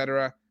cetera, et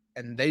cetera.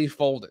 And they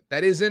folded.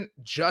 That isn't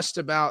just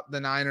about the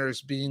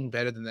Niners being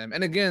better than them.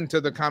 And again, to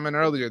the comment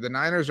earlier, the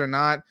Niners are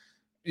not,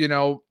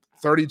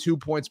 32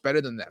 points better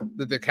than them.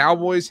 The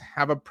Cowboys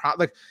have a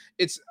problem.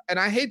 And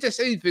I hate to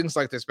say things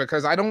like this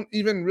because I don't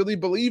even really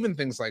believe in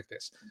things like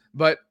this,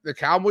 but the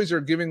Cowboys are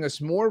giving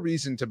us more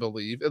reason to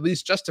believe, at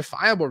least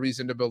justifiable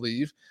reason to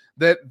believe,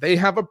 that they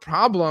have a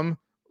problem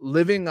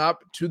living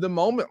up to the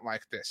moment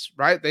like this,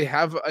 right? They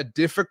have a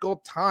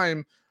difficult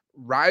time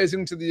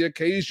rising to the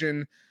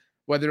occasion,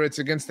 whether it's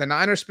against the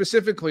Niners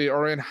specifically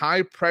or in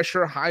high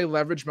pressure, high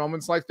leverage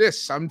moments like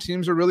this. Some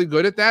teams are really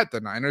good at that.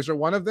 The Niners are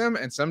one of them,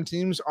 and some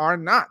teams are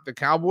not. The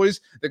Cowboys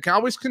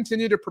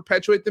continue to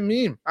perpetuate the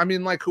meme. I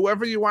mean, like,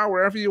 whoever you are,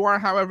 wherever you are,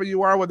 however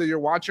you are, whether you're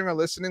watching or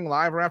listening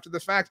live or after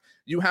the fact,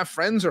 you have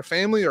friends or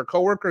family or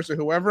coworkers or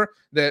whoever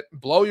that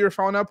blow your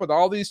phone up with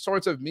all these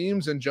sorts of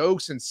memes and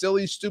jokes and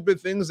silly, stupid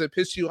things that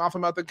piss you off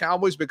about the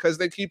Cowboys because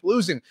they keep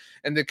losing.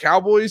 And the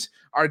Cowboys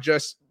are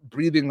just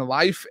breathing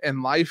life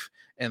and life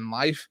and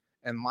life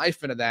and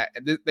life into that.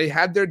 They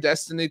had their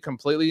destiny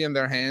completely in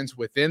their hands,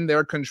 within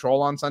their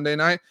control on Sunday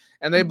night,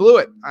 and they blew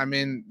it. I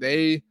mean,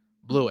 they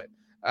blew it,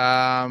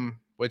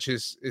 which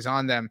is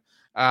on them.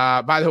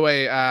 By the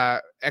way,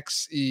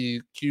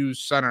 XEQ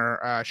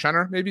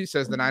Shunner maybe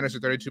says the Niners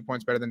are 32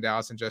 points better than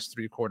Dallas in just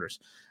 3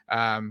 quarters.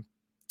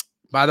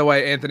 By the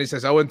way, Anthony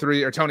says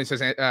 0-3, or Tony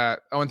says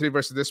 0-3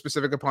 versus this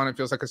specific opponent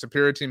feels like a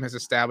superior team has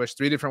established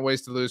 3 different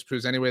ways to lose,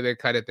 proves any way they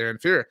cut it, they're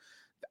inferior.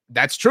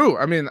 That's true.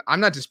 I mean, I'm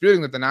not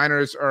disputing that the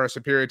Niners are a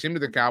superior team to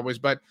the Cowboys,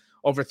 but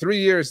over 3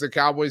 years, the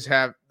Cowboys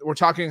have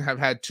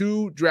had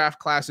 2 draft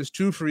classes,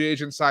 2 free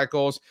agent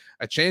cycles,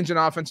 a change in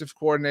offensive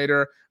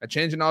coordinator, a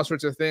change in all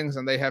sorts of things,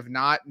 and they have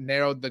not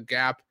narrowed the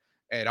gap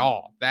at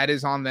all. That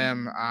is on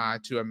them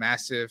to a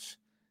massive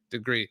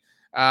degree.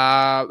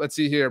 Let's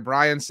see here.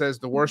 Brian says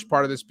the worst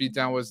part of this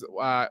beatdown was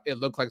it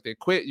looked like they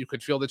quit. You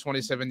could feel the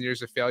 27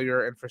 years of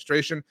failure and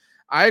frustration.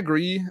 I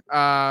agree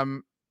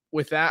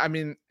with that. I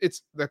mean,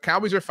 it's the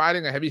Cowboys are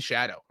fighting a heavy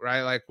shadow,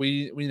 right? Like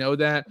we know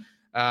that,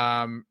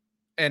 and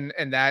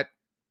that,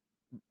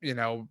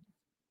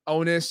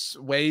 onus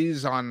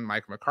weighs on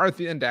Mike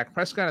McCarthy and Dak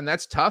Prescott, and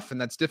that's tough and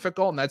that's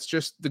difficult and that's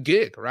just the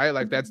gig, right?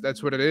 Like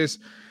that's what it is.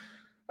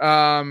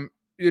 To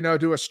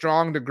a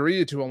strong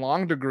degree, to a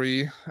long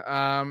degree.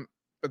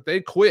 But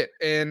they quit.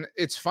 And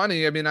it's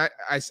funny. I mean,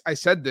 I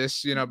said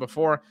this,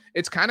 before.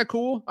 It's kind of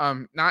cool.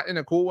 Not in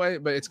a cool way,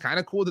 but it's kind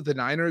of cool that the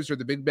Niners are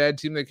the big bad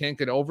team they can't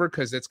get over,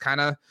 because it's kind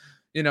of,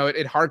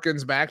 it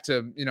harkens back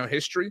to,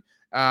 history.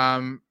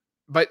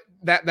 But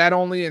that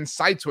only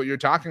incites what you're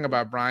talking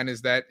about, Brian,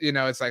 is that,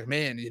 it's like,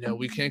 man,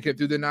 we can't get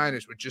through the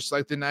Niners. We're just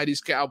like the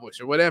 90s Cowboys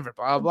or whatever,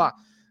 blah, blah, blah.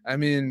 I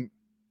mean,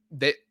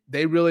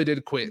 they really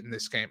did quit in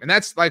this game. And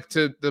that's like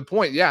to the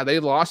point. Yeah, they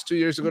lost 2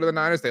 years ago to the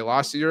Niners. They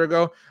lost a year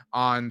ago.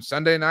 On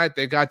Sunday night,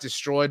 they got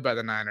destroyed by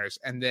the Niners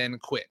and then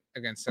quit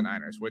against the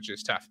Niners, which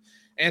is tough.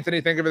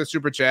 Anthony, thank you for the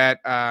super chat.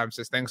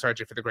 Says, thanks,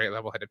 RJ, for the great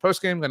level-headed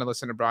postgame. Going to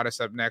listen to Broadus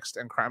up next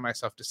and cry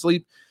myself to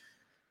sleep.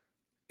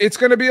 It's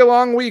going to be a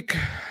long week.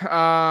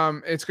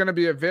 It's going to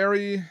be a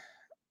very,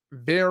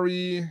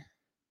 very,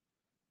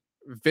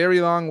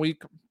 very long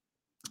week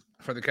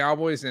for the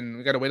Cowboys, and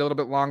we got to wait a little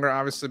bit longer,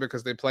 obviously,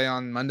 because they play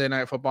on Monday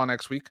Night Football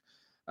next week.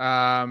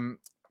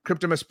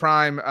 Cryptimus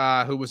Prime,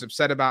 who was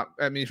upset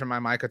at me for my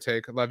Micah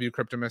take. Love you,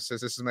 Cryptimus.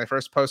 Says, this is my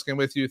first post game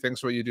with you. Thanks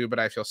for what you do, but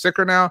I feel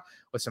sicker now,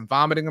 with some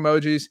vomiting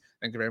emojis.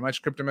 Thank you very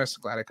much, Cryptimus.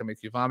 Glad I can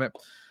make you vomit.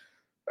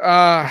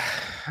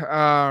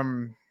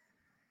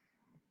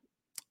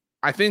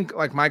 I think,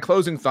 like, my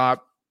closing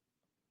thought,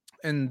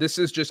 and this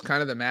is just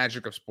kind of the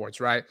magic of sports,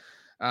 right?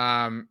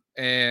 And,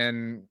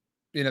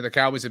 the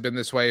Cowboys have been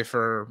this way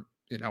for,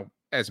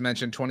 as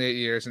mentioned, 28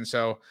 years. And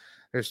so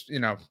there's,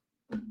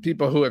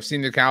 people who have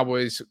seen the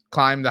Cowboys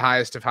climb the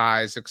highest of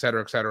highs, et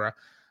cetera, et cetera.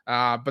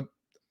 But,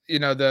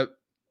 the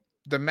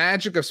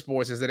magic of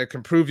sports is that it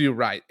can prove you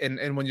right.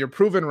 And when you're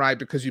proven right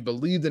because you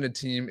believed in a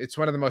team, it's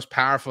one of the most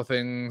powerful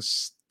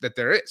things that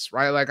there is,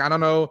 right? Like, I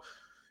don't know,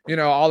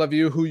 all of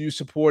you who you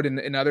support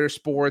in other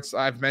sports.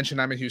 I've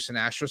mentioned I'm a Houston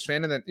Astros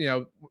fan, and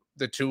that,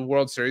 the 2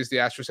 World Series the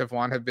Astros have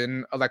won have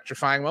been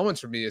electrifying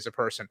moments for me as a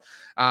person.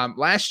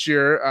 Last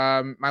year,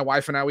 my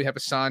wife and I, we have a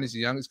son. He's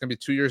young. He's going to be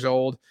 2 years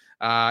old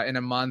in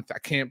a month. I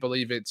can't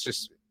believe it. It's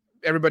just,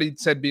 everybody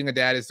said being a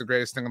dad is the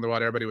greatest thing in the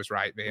world. Everybody was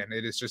right, man.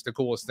 It is just the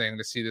coolest thing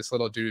to see this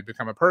little dude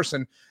become a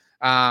person.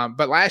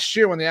 But last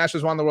year when the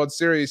Astros won the World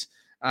Series,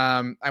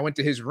 I went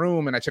to his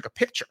room and I took a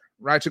picture,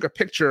 right? I took a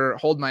picture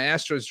holding my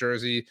Astros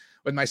jersey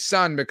with my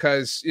son,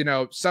 because,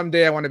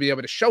 someday I want to be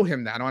able to show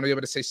him that. I want to be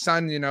able to say,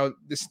 son,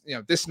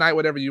 this night,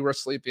 whatever you were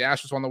asleep, the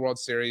Astros won the World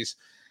Series.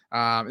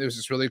 It was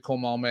this really cool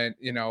moment,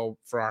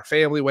 for our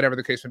family, whatever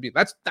the case may be.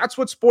 That's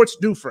what sports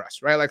do for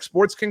us, right? Like,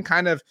 sports can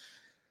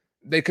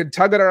they could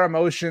tug at our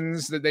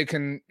emotions, that it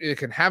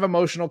can have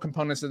emotional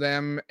components to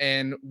them.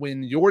 And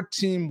when your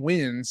team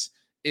wins,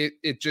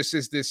 it just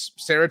is this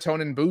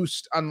serotonin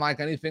boost unlike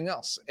anything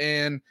else.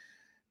 And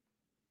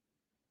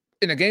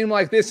in a game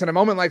like this, in a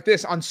moment like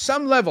this, on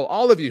some level,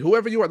 all of you,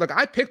 whoever you are, look,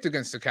 I picked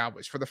against the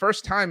Cowboys for the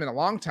first time in a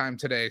long time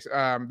today,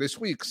 this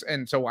week.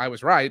 And so I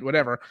was right,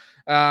 whatever.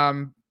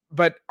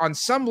 But on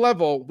some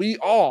level, we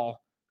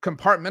all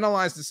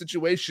compartmentalized the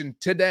situation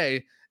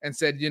today and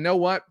said, you know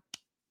what?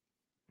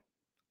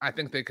 I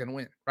think they can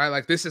win, right?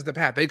 Like, this is the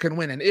path. They can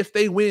win. And if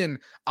they win,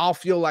 I'll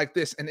feel like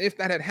this. And if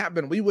that had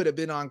happened, we would have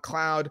been on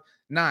cloud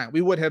 9.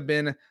 We would have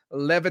been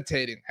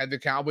levitating had the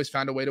Cowboys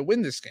found a way to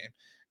win this game.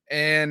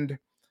 And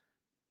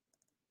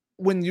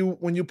when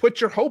you put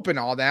your hope in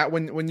all that,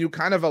 when you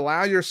kind of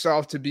allow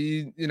yourself to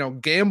be,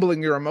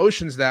 gambling your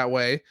emotions that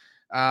way,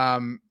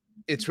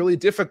 it's really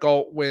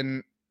difficult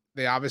when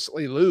they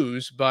obviously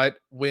lose, but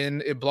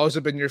when it blows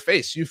up in your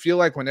face, you feel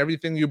like when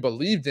everything you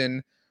believed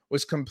in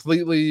was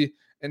completely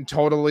and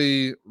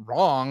totally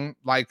wrong,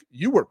 like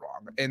you were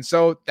wrong. And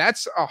so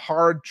that's a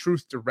hard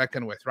truth to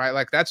reckon with, right?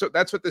 Like, that's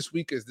what this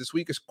week is. This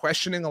week is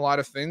questioning a lot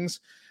of things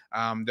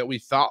that we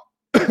thought,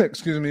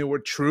 were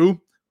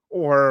true,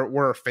 or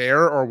were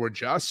fair, or were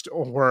just,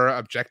 or were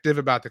objective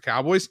about the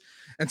Cowboys.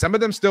 And some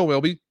of them still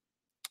will be.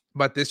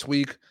 But this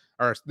week,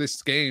 or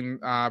this game,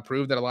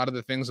 proved that a lot of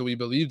the things that we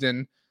believed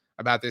in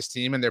about this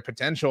team and their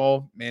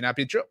potential may not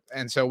be true.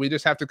 And so we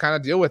just have to kind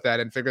of deal with that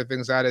and figure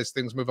things out as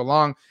things move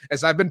along.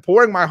 As I've been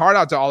pouring my heart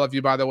out to all of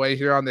you, by the way,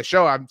 here on the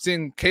show, I'm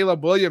seeing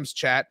Caleb Williams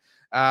chat.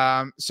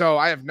 So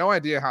I have no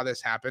idea how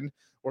this happened.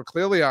 We're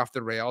clearly off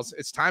the rails.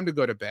 It's time to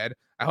go to bed.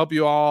 I hope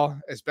you all,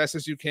 as best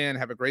as you can,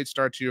 have a great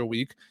start to your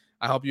week.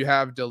 I hope you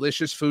have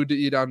delicious food to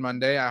eat on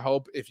Monday. I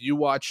hope if you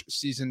watch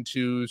season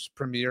 2's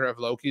premiere of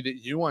Loki that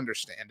you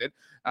understand it.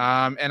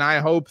 And I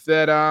hope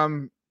that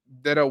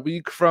a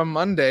week from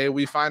Monday,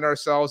 we find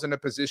ourselves in a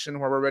position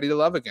where we're ready to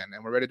love again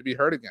and we're ready to be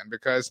hurt again,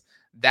 because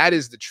that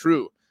is the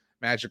true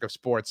magic of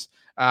sports.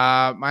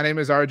 My name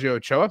is RJ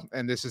Ochoa,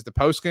 and this is the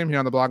Postgame here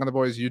on the Blog on the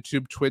Boys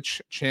YouTube,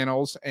 Twitch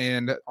channels,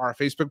 and our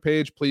Facebook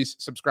page. Please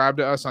subscribe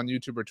to us on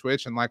YouTube or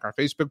Twitch and like our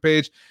Facebook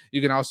page.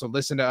 You can also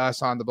listen to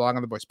us on the Blog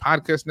on the Boys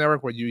podcast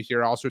network, where you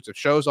hear all sorts of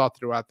shows all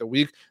throughout the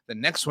week. The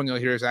next one you'll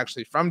hear is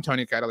actually from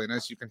Tony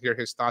Catalinas. You can hear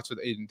his thoughts with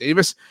Aiden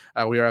Davis.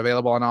 We are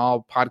available on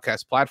all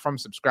podcast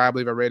platforms. Subscribe,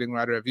 leave a rating,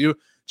 write a review.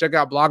 Check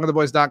out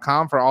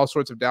blogontheboys.com for all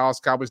sorts of Dallas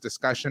Cowboys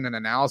discussion and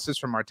analysis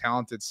from our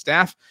talented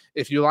staff.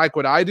 If you like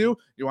what I do,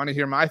 you want to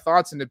hear my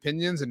thoughts and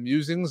opinions and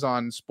musings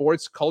on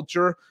sports,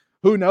 culture,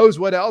 who knows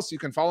what else, you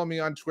can follow me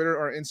on Twitter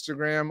or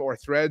Instagram or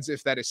Threads,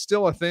 if that is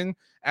still a thing,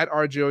 at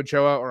RJ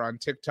Ochoa, or on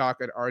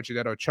TikTok at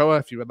RJ.Ochoa.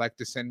 If you would like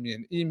to send me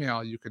an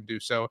email, you can do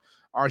so,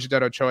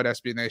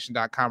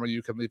 rj.ochoa@sbnation.com, or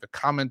you can leave a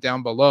comment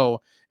down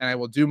below, and I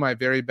will do my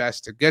very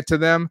best to get to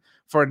them.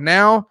 For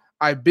now,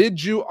 I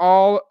bid you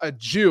all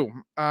adieu.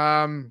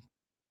 I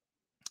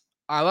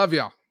love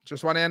y'all.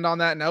 Just want to end on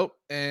that note,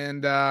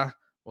 and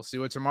we'll see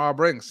what tomorrow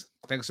brings.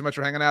 Thanks so much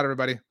for hanging out,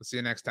 everybody. We'll see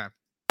you next time.